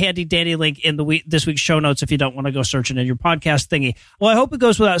a handy dandy link in this week's show notes if you don't want to go searching in your podcast thingy. Well, I hope it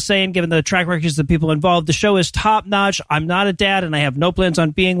goes without saying, given the track records of the people involved, the show is top notch. I'm not a dad and I have no plans on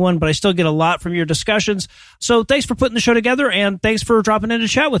being one, but I still get a lot from your discussions. So thanks for putting the show together and thanks for dropping in to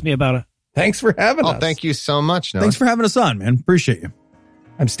chat with me about it. Thanks for having us. Oh, thank you so much, Noah. Thanks for having us on, man. Appreciate you.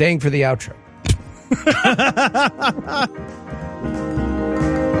 I'm staying for the outro.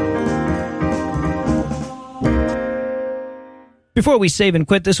 Before we save and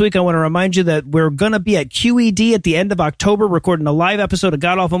quit this week, I want to remind you that we're going to be at QED at the end of October recording a live episode of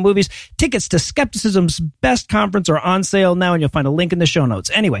God Awful Movies. Tickets to Skepticism's Best Conference are on sale now, and you'll find a link in the show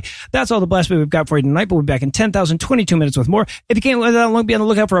notes. Anyway, that's all the blasphemy we've got for you tonight, but we'll be back in 10,022 minutes with more. If you can't let that long, be on the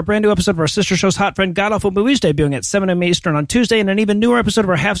lookout for a brand new episode of our sister show's Hot Friend God Awful Movies, debuting at 7 a.m. Eastern on Tuesday, and an even newer episode of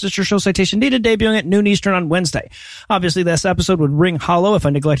our half-sister show Citation Needed, debuting at noon Eastern on Wednesday. Obviously, this episode would ring hollow if I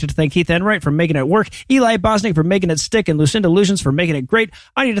neglected to thank Keith Enright for making it work, Eli Bosnick for making it stick, and Lucinda Lugeons for making it great.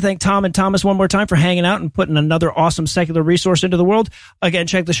 I need to thank Tom and Thomas one more time for hanging out and putting another awesome secular resource into the world. Again,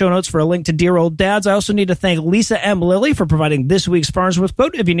 check the show notes for a link to Dear Old Dads. I also need to thank Lisa M. Lilly for providing this week's Farnsworth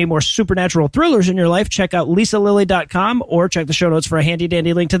quote. If you need more supernatural thrillers in your life, check out lisalilly.com or check the show notes for a handy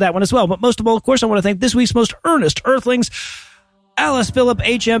dandy link to that one as well. But most of all, of course, I want to thank this week's most earnest earthlings: Alice, Philip,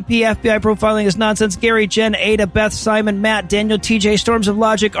 HMP, FBI Profiling is Nonsense, Gary, Jen, Ada, Beth, Simon, Matt, Daniel, TJ, Storms of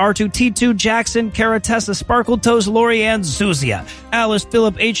Logic, R2T2, Jackson, Kara, Tessa, Sparkle Toes, Lori, and Zuzia. Alice,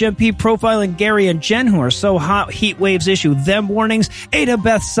 Philip, HMP, Profiling, Gary, and Jen, who are so hot, heat waves issue them warnings. Ada,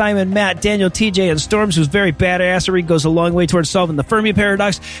 Beth, Simon, Matt, Daniel, TJ, and Storms, whose very badassery goes a long way towards solving the Fermi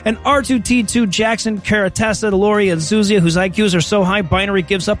paradox. And R2T2, Jackson, Kara, Tessa, Lori, and Zuzia, whose IQs are so high, binary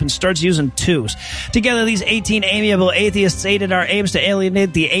gives up and starts using twos. Together, these 18 amiable atheists aided our aims to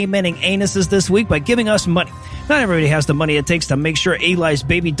alienate the amening anuses this week by giving us money. Not everybody has the money it takes to make sure Eli's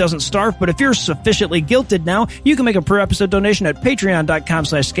baby doesn't starve, but if you're sufficiently guilted now, you can make a per-episode donation at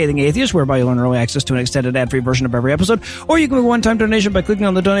patreon.com/scathingatheist, whereby you'll earn early access to an extended ad-free version of every episode, or you can make a one-time donation by clicking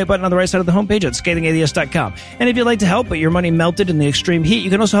on the donate button on the right side of the homepage at scathingatheist.com. And if you'd like to help, but your money melted in the extreme heat, you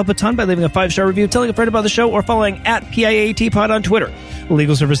can also help a ton by leaving a 5-star review, telling a friend about the show, or following at PIATPod on Twitter.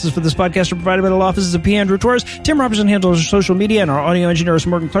 Legal services for this podcast are provided by the law offices of P. Andrew Torres. Tim Robertson handles our social media, and our audio engineer is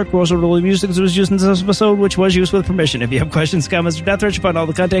Morgan Clark, who also wrote the music that was used in this episode, which was used with permission. If you have questions, comments, or death threats, you find all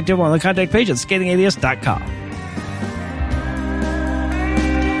the contact info on the contact page at scathingatheist.com.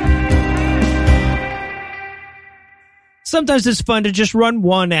 Sometimes it's fun to just run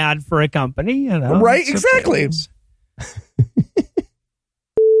one ad for a company, you know. Right, exactly.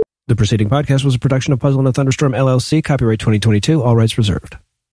 The preceding podcast was a production of Puzzle and a Thunderstorm, LLC, copyright 2022, all rights reserved.